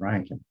degree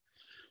Rankine.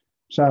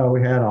 So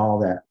we had all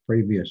that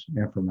previous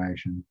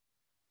information,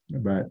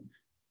 but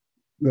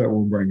that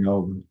we'll bring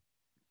over.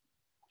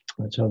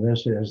 And so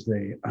this is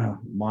the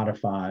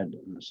modified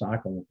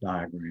cycle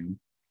diagram.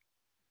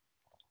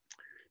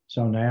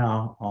 So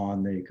now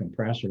on the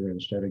compressor,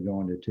 instead of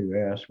going to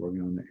 2S, we're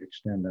going to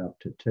extend up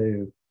to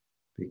 2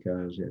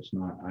 because it's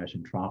not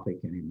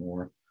isentropic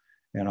anymore.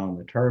 And on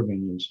the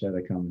turbine, instead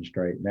of coming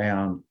straight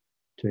down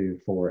to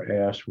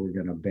 4S, we're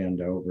going to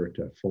bend over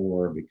to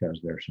 4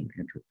 because there's some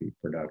entropy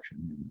production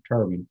in the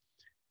turbine.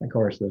 Of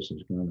course, this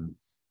is going to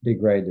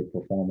degrade the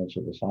performance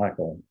of the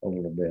cycle a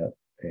little bit.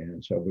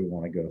 And so we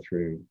want to go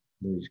through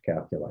these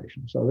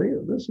calculations. So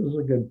this is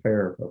a good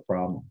pair of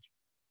problems,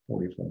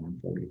 44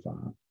 and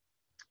 45.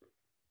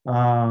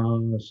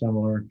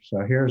 Similar.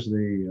 So here's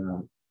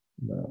the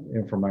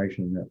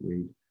information that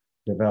we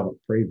developed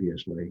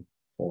previously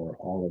for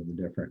all of the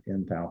different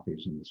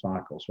enthalpies in the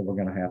cycle. So we're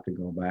going to have to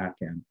go back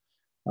and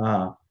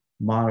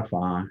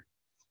modify,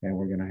 and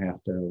we're going to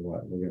have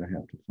to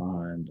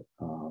find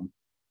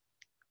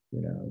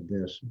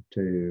this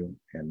 2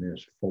 and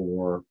this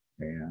 4,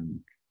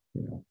 and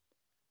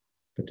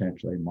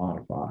potentially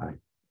modify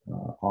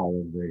all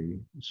of the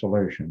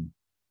solution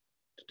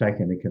to take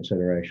into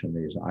consideration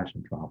these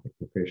isentropic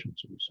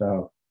efficiencies.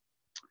 So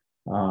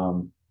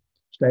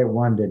state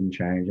 1 didn't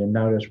change, and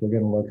notice we're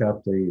going to look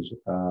up these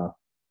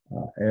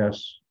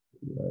S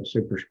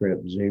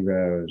superscript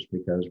zeros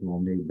because we'll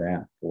need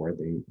that for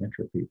the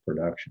entropy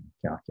production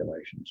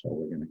calculation. So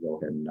we're going to go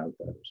ahead and note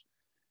those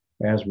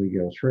as we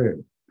go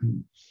through.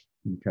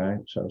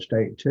 Okay, so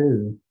state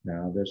 2,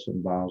 now this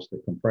involves the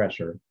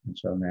compressor, and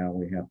so now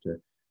we have to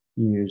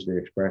use the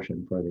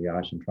expression for the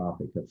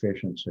isentropic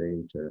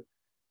efficiency to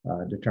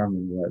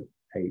determine what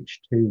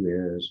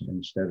H2 is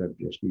instead of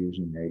just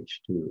using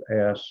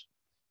H2S.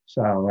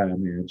 So that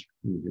means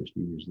you just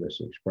use this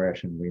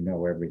expression. We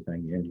know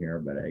everything in here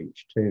but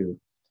H2.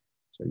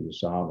 So you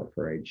solve it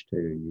for H2,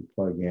 you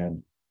plug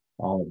in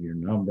all of your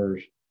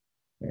numbers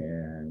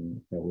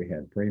and that we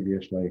had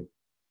previously,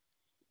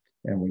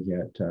 and we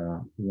get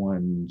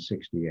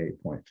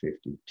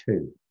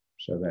 168.52.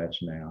 So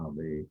that's now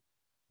the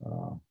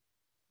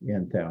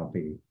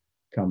enthalpy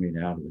coming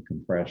out of the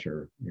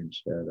compressor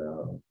instead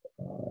of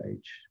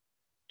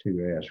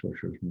H2S,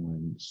 which was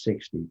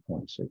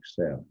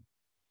 160.67.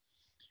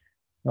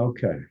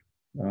 Okay,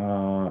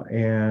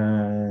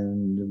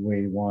 and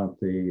we want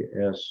the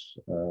S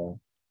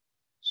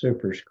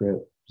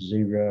superscript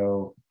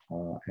 0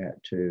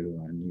 at 2,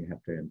 and you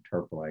have to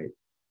interpolate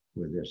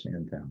with this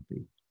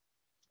enthalpy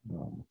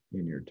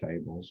in your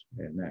tables,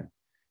 and that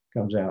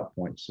comes out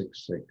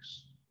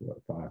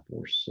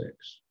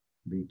 0.66546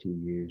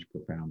 BTUs per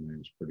pound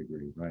minutes per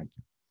degree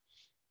Rankine.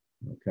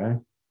 Okay.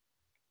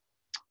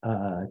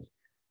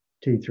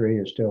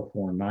 T3 is still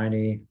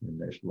 490, and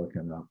just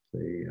looking up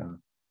the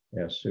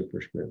S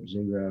superscript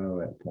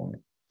 0 at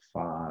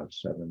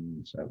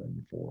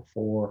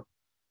 0.57744.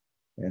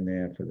 And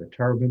then for the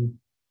turbine,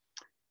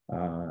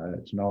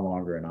 it's no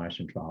longer an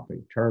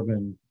isentropic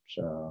turbine.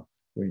 So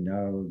we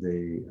know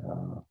the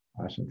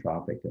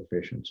isentropic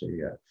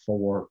efficiency at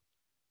 4.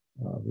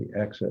 The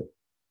exit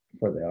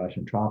for the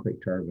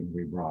isentropic turbine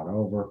we brought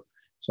over.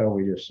 So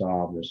we just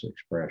solve this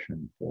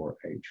expression for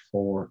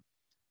H4,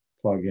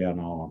 plug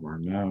in all of our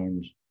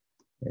knowns,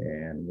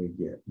 and we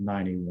get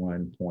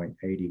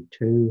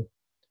 91.82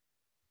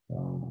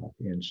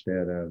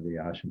 instead of the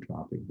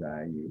isentropic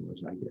value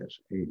was, I guess,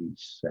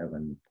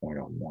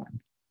 87.01.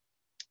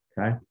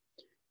 Okay,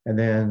 and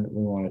then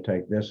we want to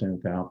take this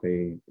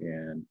enthalpy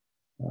and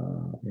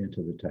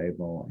into the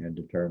table and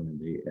determine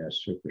the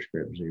S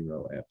superscript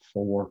 0 at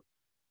 4,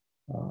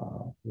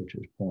 which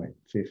is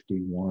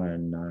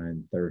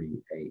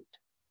 0.51938.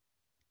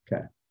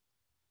 Okay,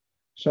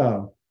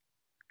 so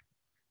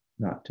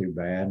not too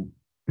bad.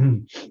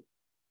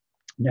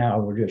 Now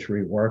we're just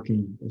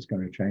reworking. It's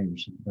going to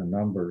change the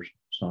numbers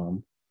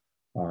some.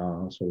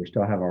 So we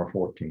still have our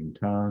 14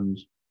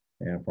 tons.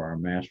 And for our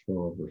mass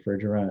flow of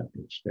refrigerant,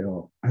 it's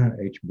still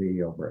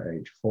HB over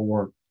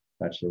H4.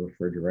 That's the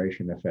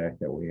refrigeration effect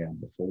that we had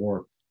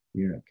before,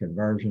 unit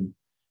conversion.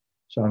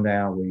 So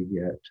now we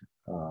get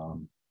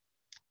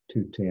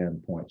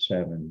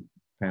 210.7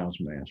 pounds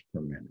mass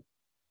per minute.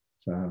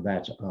 So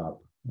that's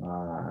up.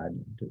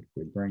 Did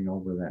we bring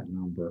over that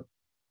number?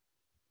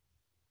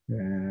 He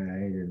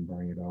didn't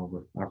bring it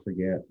over. I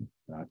forget.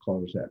 I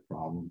closed that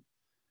problem.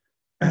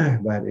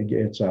 But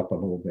it's up a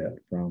little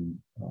bit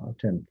from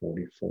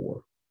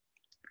 1044.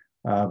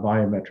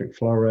 Volumetric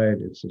flow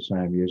rate, it's the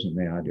same using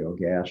the ideal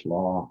gas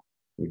law.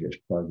 We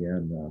just plug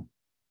in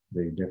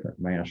the different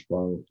mass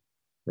flow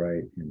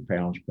rate in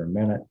pounds per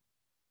minute.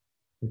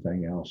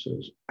 Everything else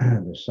is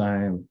the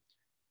same.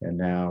 And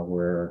now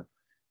we're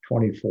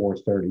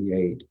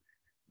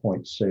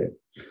 2438.6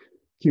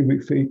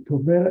 cubic feet per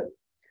minute.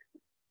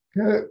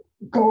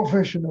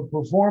 Coefficient of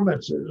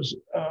performance is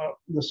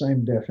the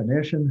same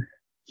definition.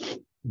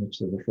 It's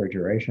the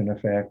refrigeration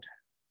effect,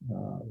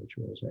 which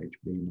was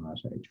HB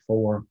minus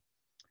H4.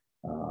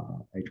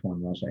 H1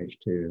 minus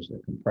H2 is the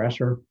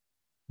compressor.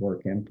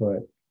 Work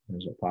input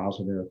is a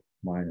positive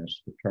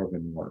minus the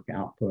turbine work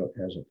output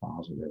as a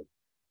positive.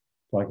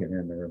 Plug it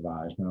in the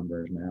revised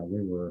numbers. Now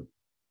we were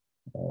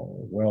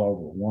well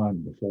over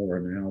 1 before,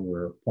 and now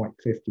we're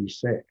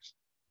 0.56.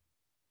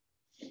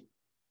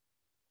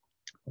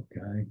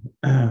 Okay,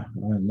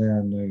 and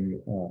then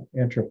the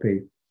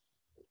entropy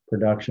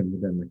production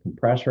within the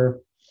compressor.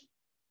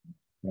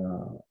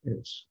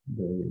 It's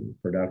the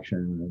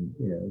production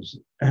is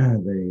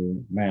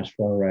the mass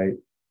flow rate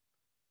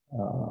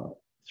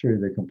through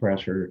the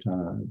compressor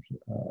times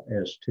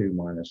S2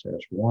 minus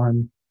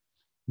S1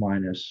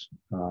 minus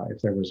if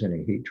there was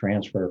any heat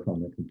transfer from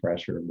the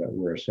compressor, but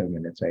we're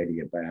assuming it's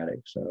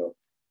adiabatic, so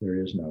there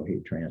is no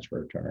heat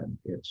transfer term.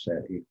 It's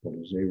set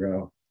equal to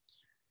 0.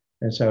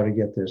 And so to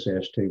get this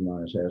S2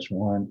 minus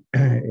S1,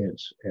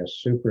 it's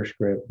S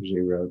superscript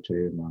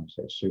 02 minus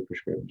S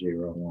superscript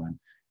 01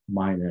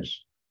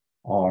 minus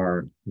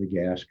are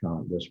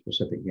the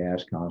specific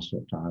gas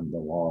constant times the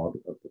log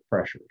of the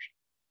pressures.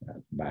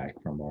 That's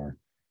back from our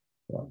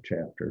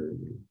chapter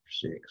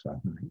 6, I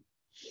think.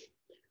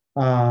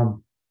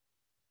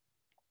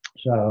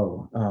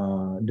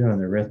 Doing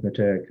the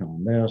arithmetic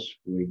on this,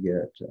 we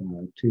get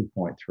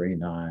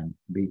 2.39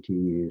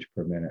 BTUs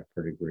per minute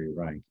per degree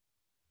Rankine.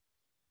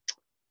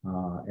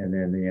 And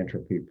then the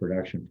entropy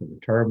production for the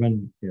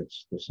turbine,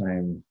 it's the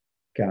same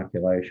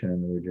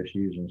calculation. We're just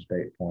using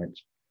state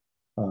points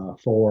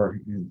 4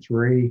 and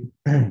 3.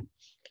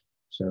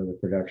 So the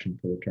production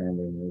for the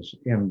turbine is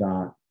m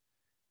dot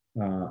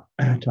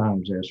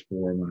times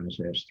S4 minus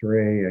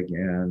S3.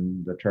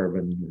 Again, the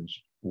turbine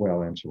is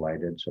well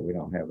insulated, so we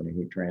don't have any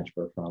heat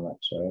transfer from it.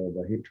 So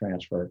the heat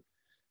transfer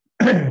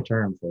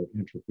term for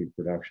entropy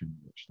production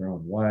is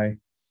thrown away,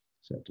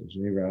 set to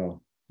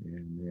 0.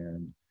 And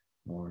then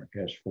our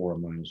S4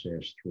 minus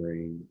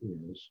S3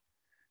 is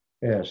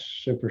S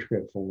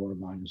superscript 4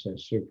 minus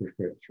S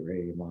superscript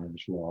 3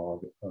 minus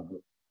log of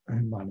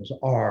minus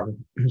R,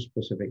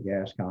 specific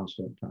gas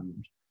constant,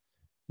 times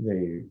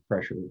the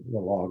pressure, the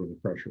log of the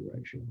pressure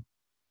ratio.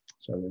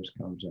 So this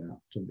comes out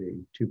to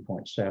be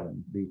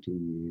 2.7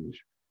 BTUs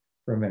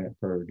per minute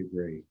per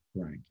degree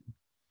Rankine.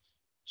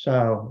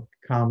 So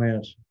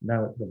comments,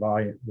 note the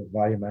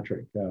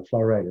volumetric flow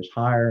rate is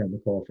higher and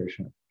the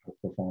coefficient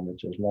of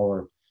performance is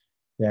lower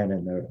than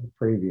in the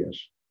previous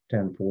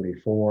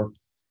 1044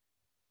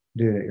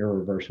 due to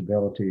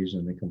irreversibilities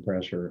in the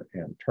compressor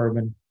and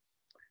turbine.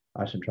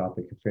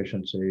 Isentropic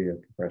efficiency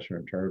of compressor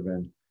and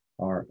turbine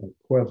are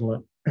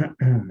equivalent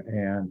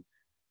and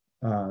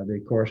the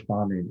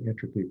corresponding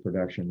entropy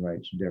production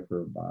rates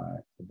differ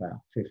by about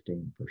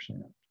 15%.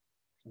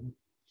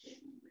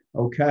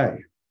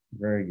 Okay,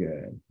 very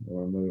good.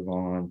 We'll move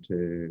on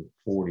to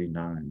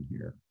 49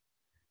 here,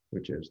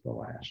 which is the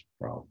last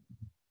problem.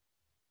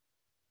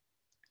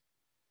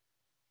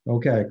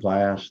 Okay,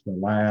 class, the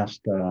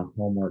last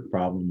homework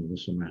problem of the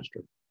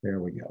semester. There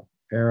we go.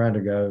 Air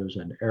undergoes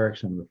an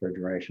Ericsson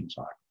refrigeration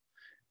cycle.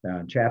 Now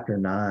in chapter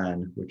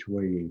 9, which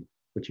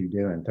you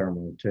do in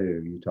Thermal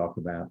 2, you talk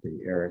about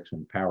the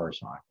Ericsson power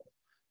cycle.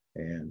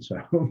 And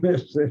so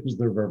this is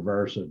the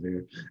reverse of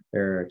the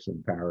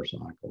Ericsson power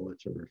cycle.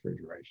 It's a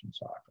refrigeration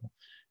cycle.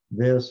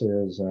 This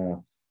is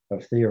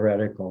of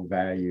theoretical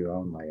value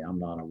only. I'm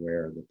not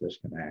aware that this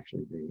can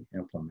actually be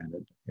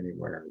implemented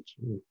anywhere. It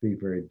would be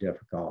very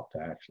difficult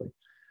to actually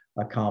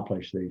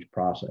accomplish these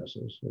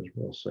processes, as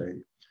we'll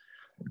see.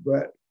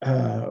 But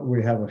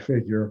we have a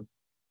figure,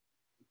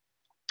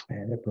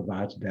 and it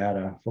provides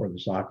data for the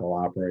cycle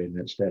operating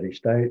at steady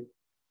state.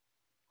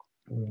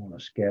 We want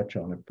to sketch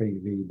on a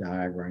PV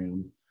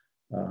diagram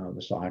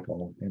the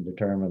cycle and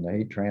determine the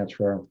heat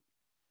transfer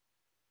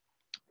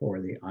for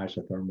the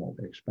isothermal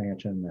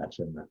expansion. That's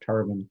in the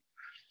turbine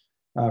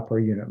per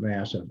unit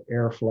mass of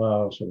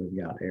airflow. So we've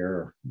got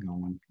air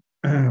going,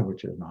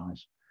 which is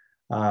nice.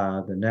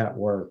 The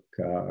network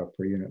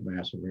per unit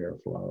mass of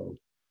airflow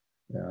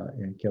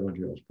in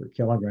kilojoules per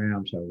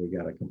kilogram. So we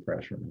got a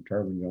compressor and a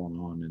turbine going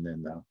on, and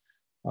then the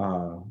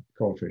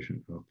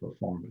coefficient of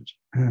performance.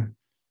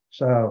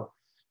 So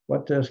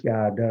what this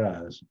guy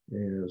does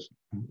is,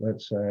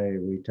 let's say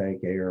we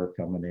take air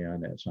coming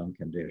in at some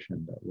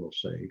condition that we'll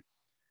see,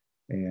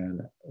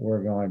 and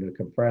we're going to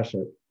compress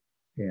it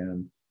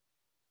in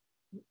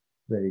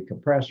the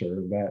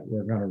compressor, but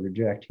we're going to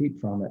reject heat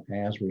from it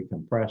as we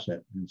compress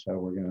it. And so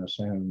we're going to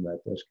assume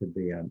that this could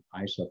be an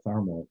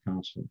isothermal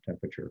constant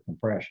temperature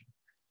compression.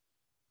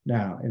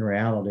 Now, in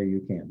reality,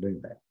 you can't do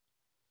that.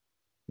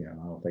 You know,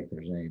 I don't think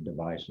there's any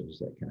devices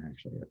that can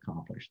actually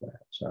accomplish that.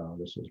 So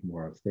this is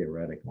more of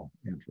theoretical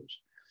interest.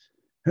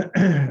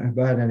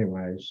 But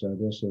anyway, so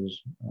this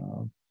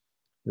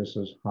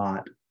is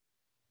hot.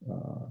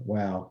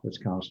 Well, it's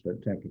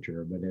constant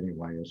temperature, but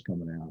anyway, it's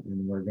coming out,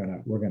 and we're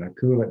gonna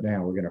cool it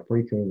down. We're gonna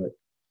pre-cool it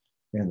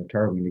in the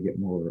turbine to get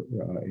more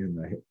in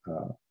the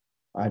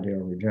ideal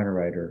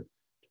regenerator,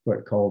 to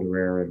put colder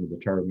air into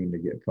the turbine to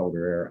get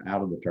colder air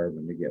out of the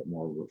turbine to get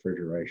more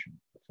refrigeration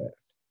effect.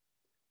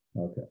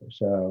 Okay,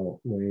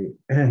 so we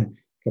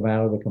come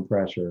out of the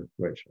compressor,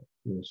 which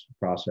this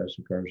process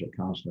occurs at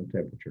constant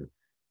temperature.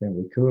 Then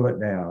we cool it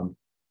down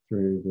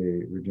through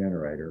the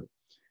regenerator,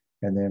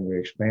 and then we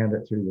expand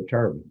it through the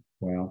turbine.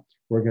 Well,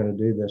 we're going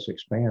to do this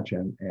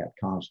expansion at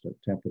constant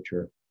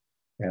temperature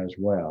as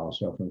well.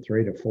 So from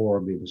 3 to 4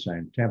 will be the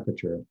same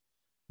temperature.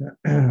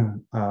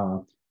 And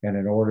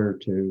in order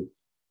to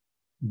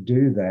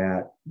do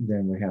that,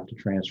 then we have to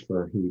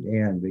transfer heat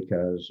in,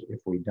 because if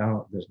we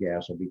don't, this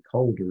gas will be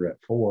colder at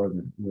 4 than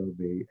it will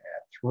be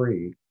at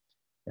 3.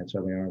 And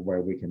so the only way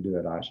we can do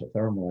it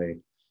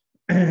isothermally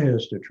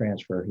is to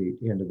transfer heat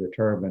into the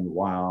turbine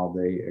while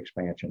the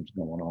expansion's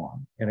going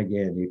on. And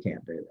again, you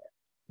can't do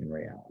that in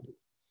reality.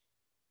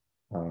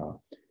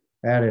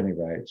 At any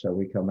rate, so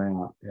we come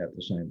out at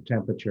the same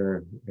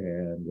temperature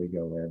and we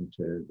go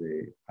into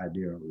the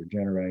ideal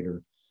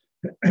regenerator,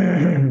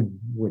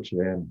 which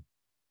then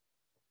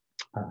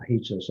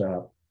heats us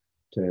up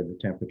to the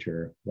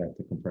temperature that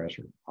the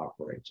compressor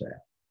operates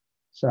at.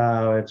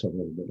 So it's a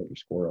little bit of a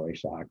squirrely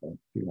cycle if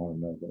you want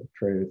to know the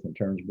truth in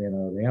terms of being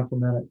able to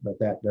implement it, but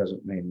that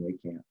doesn't mean we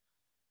can't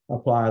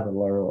apply the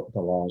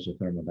laws of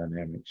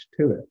thermodynamics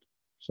to it.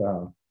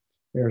 So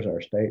here's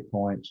our state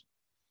points.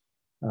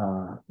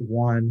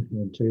 1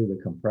 and 2, the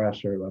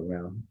compressor,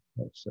 well,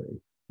 let's see,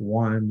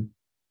 1,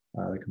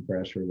 the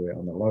compressor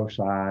on the low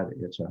side,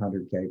 it's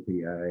 100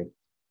 kPa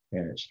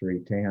and it's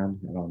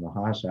 310. And on the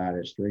high side,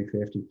 it's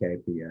 350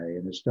 kPa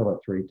and it's still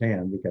at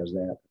 310 because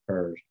that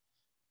occurs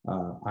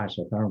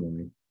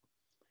isothermally.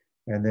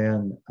 And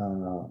then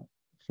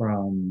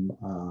from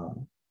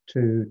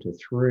 2 to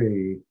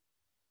 3,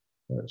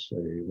 let's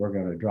see, we're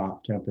going to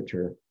drop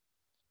temperature.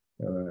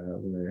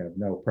 We have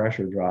no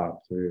pressure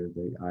drop through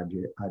the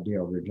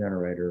ideal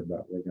regenerator,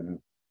 but we're going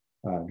to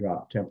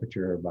drop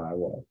temperature by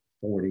what,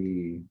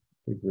 40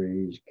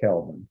 degrees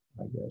Kelvin.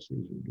 I guess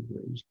these are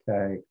degrees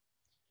K.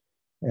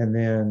 And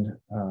then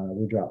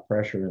we drop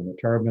pressure in the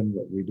turbine,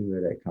 but we do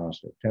it at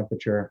constant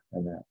temperature,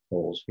 and that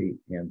pulls heat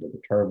into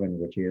the turbine,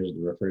 which is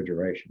the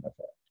refrigeration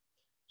effect.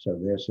 So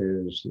this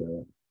is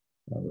the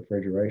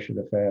refrigeration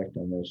effect,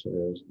 and this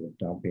is the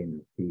dumping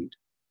of heat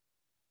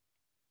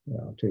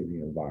to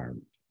the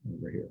environment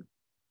over here.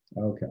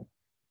 Okay.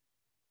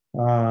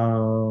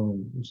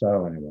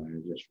 So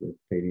anyway, just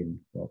repeating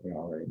what we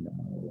already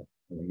know.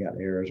 We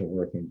got air as a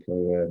working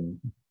fluid,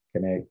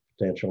 kinetic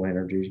potential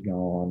energy is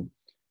gone.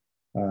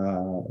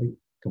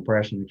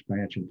 Compression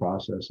expansion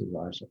process is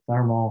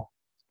isothermal.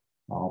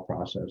 All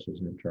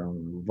processes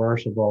internally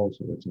reversible,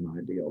 so it's an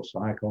ideal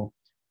cycle.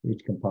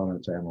 Each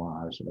component's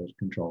analyzed as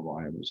control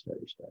volume at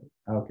steady state.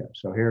 Okay,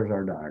 so here's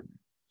our diagram.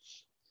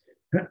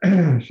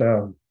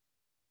 So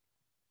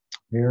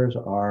here's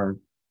our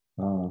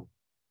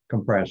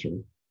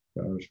compressor.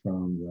 Goes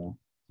from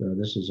so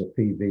this is a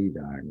PV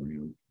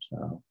diagram.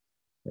 So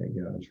it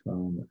goes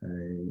from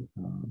and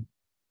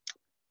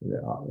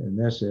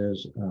this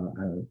is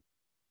an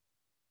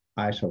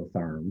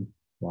isotherm,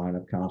 line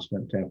of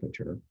constant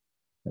temperature.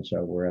 And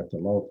so we're at the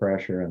low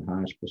pressure and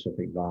high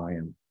specific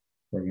volume.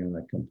 We're going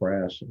to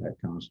compress at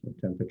constant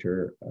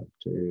temperature up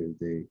to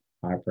the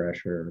high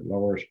pressure,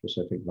 lower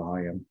specific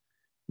volume.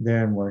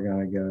 Then we're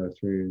going to go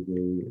through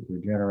the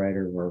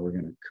regenerator where we're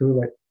going to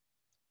cool it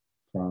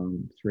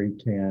from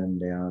 310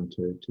 down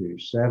to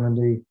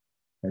 270.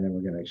 And then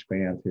we're going to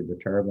expand through the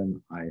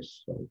turbine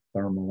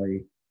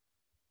isothermally.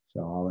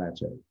 So all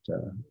that's at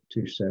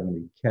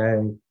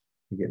 270K.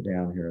 We get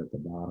down here at the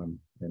bottom,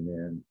 and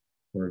then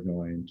we're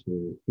going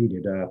to heat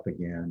it up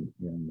again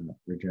in the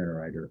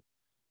regenerator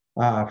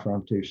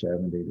from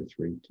 270 to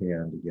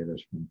 310 to get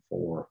us from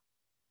 4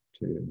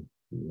 to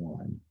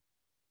 1.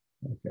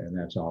 Okay, and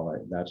that's all.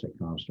 That's at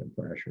constant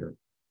pressure.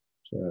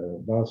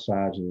 So both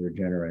sides of the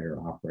regenerator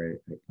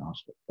operate at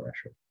constant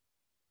pressure,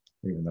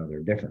 even though they're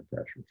different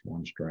pressures.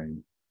 One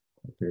string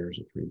appears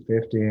at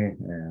 350,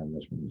 and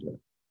this one's at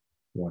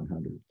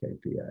 100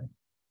 kPa.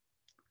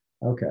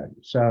 Okay,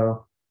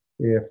 so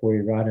if we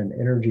write an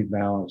energy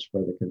balance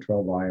for the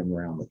control volume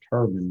around the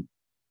turbine,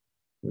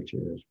 which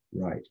is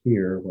right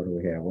here, what do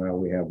we have? Well,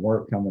 we have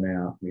work coming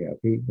out, we have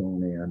heat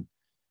going in,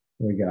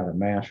 we got a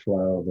mass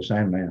flow, the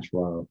same mass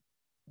flow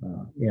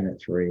in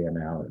at 3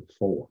 and out at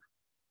 4.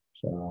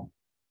 So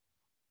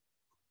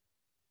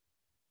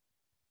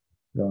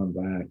going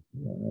back,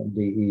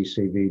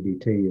 dECV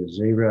dt is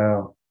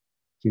 0,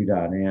 Q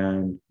dot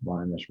N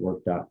minus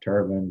work dot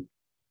turbine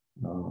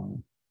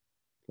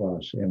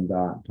plus m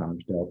dot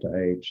times delta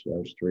H.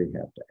 Those three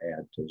have to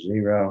add to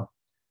 0.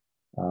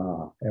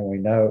 And we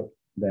note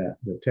that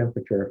the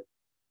temperature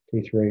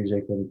T3 is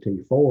equal to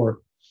T4.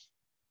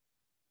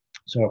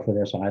 So for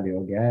this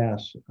ideal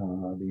gas,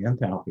 the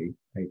enthalpy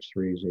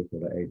H3 is equal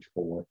to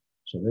H4.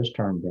 So this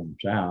term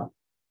dumps out,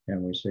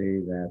 and we see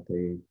that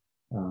the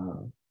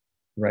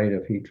rate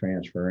of heat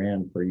transfer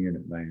in per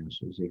unit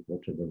mass is equal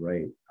to the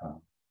rate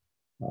of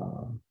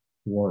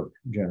work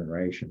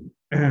generation,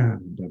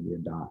 W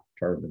dot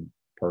turbine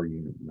per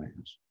unit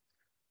mass.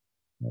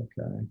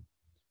 Okay.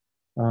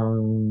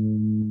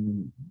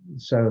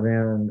 So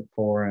then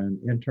for an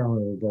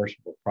internally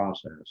reversible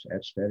process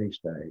at steady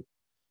state,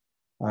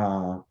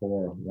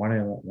 for one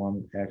inlet,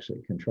 one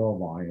exit control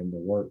volume, the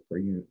work per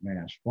unit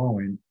mass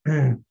flowing,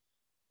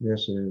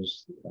 this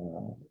is,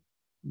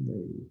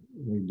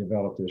 we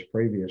developed this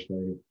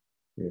previously.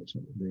 It's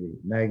the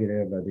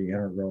negative of the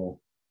integral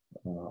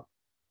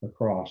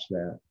across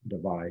that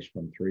device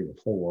from 3 to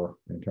 4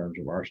 in terms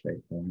of our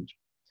state points,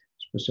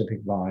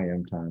 specific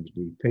volume times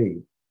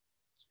dP.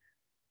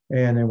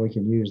 And then we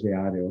can use the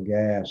ideal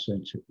gas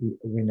since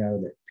we know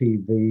that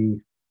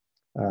PV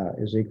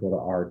is equal to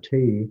RT.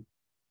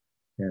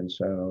 And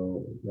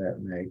so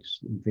that makes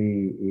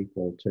V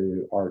equal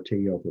to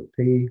RT over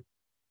P.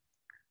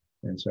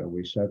 And so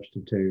we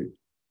substitute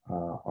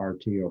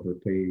RT over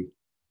P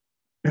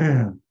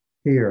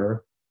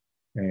here,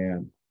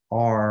 and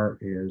R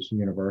is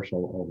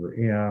universal over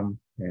M,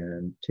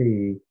 and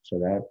T, so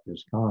that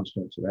is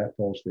constant, so that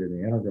pulls through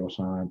the integral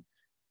sign.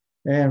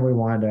 And we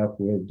wind up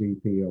with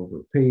dP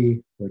over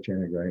P, which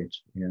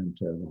integrates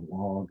into the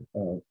log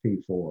of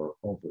P4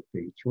 over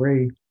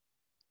P3.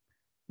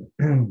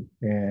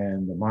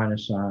 And the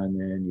minus sign,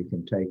 then you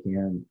can take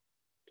in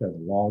to the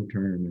log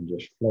term and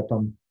just flip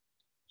them.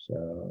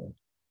 So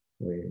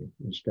we,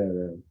 instead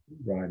of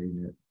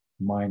writing it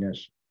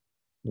minus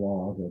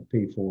log of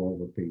P4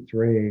 over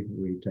P3,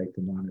 we take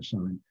the minus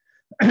sign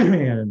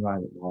and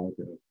write it log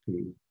of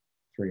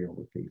P3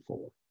 over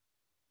P4.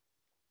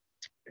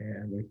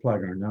 And we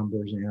plug our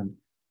numbers in.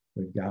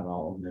 We've got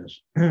all of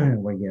this.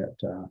 We get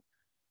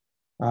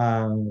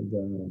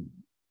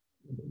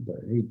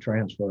the heat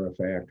transfer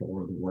effect,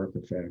 or the work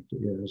effect,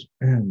 is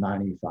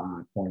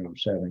 95.07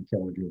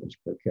 kilojoules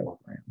per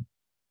kilogram.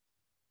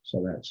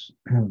 So that's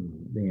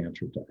the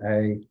answer to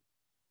A.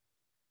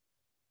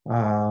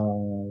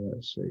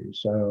 Let's see.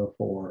 So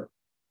for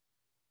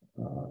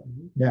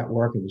net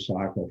work of the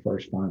cycle,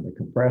 first find the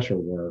compressor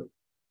work.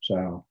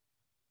 So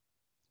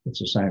it's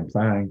the same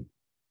thing.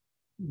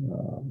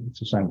 It's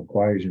the same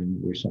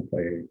equation. We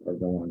simply are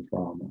going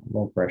from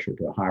low pressure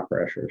to high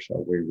pressure. So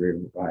we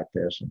rewrite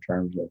this in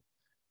terms of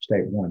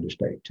state 1 to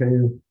state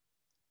 2,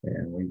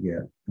 and we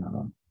get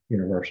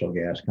universal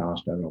gas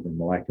constant over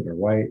molecular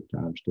weight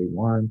times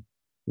T1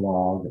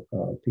 log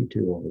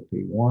P2 over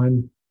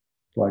P1.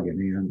 Plug it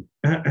in,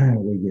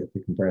 we get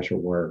the compressor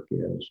work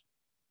is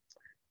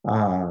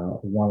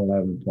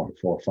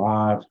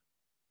 111.45,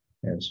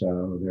 and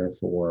so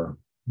therefore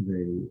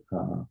the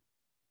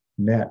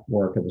net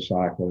work of the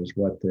cycle is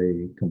what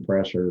the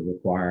compressor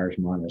requires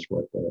minus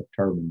what the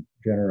turbine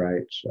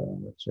generates.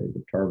 Let's say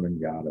the turbine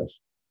got us,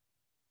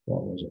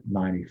 what was it,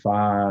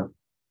 95,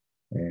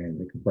 and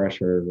the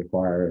compressor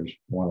requires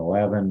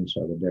 111,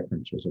 so the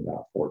difference is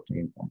about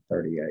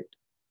 14.38.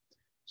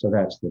 So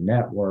that's the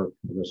net work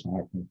of the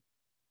cycle.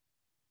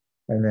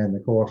 And then the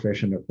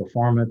coefficient of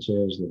performance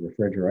is the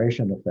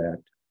refrigeration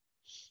effect,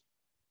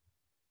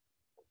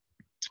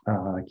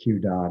 Q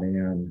dot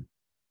N.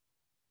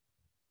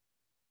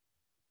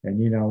 And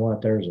you know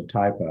what? There's a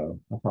typo.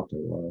 I thought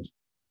there was.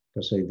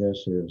 But see,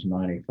 this is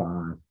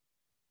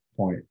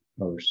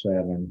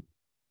 95.07.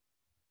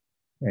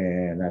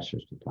 And that's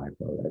just a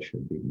typo. That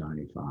should be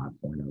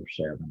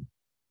 95.07.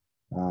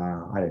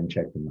 I didn't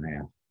check the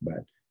math,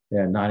 but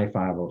yeah,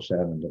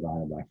 9507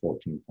 divided by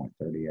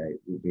 14.38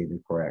 would be the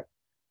correct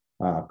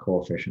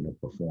coefficient of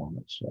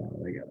performance.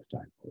 They got a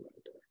typo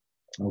right there.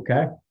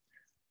 Okay.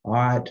 All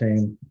right,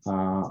 team.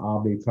 I'll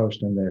be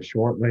posting this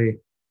shortly,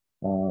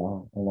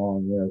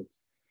 along with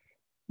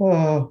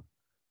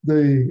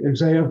the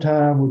exam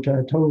time, which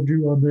I told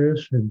you on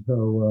this. And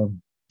so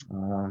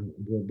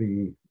you'll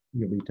be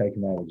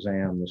taking that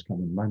exam this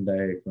coming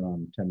Monday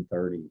from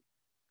 10:30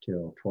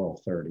 till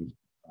 12:30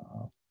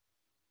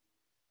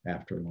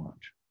 after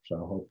lunch. So I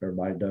hope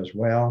everybody does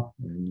well,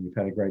 and you've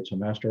had a great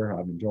semester.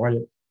 I've enjoyed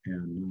it,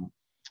 and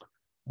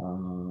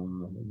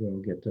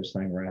we'll get this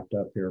thing wrapped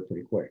up here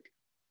pretty quick.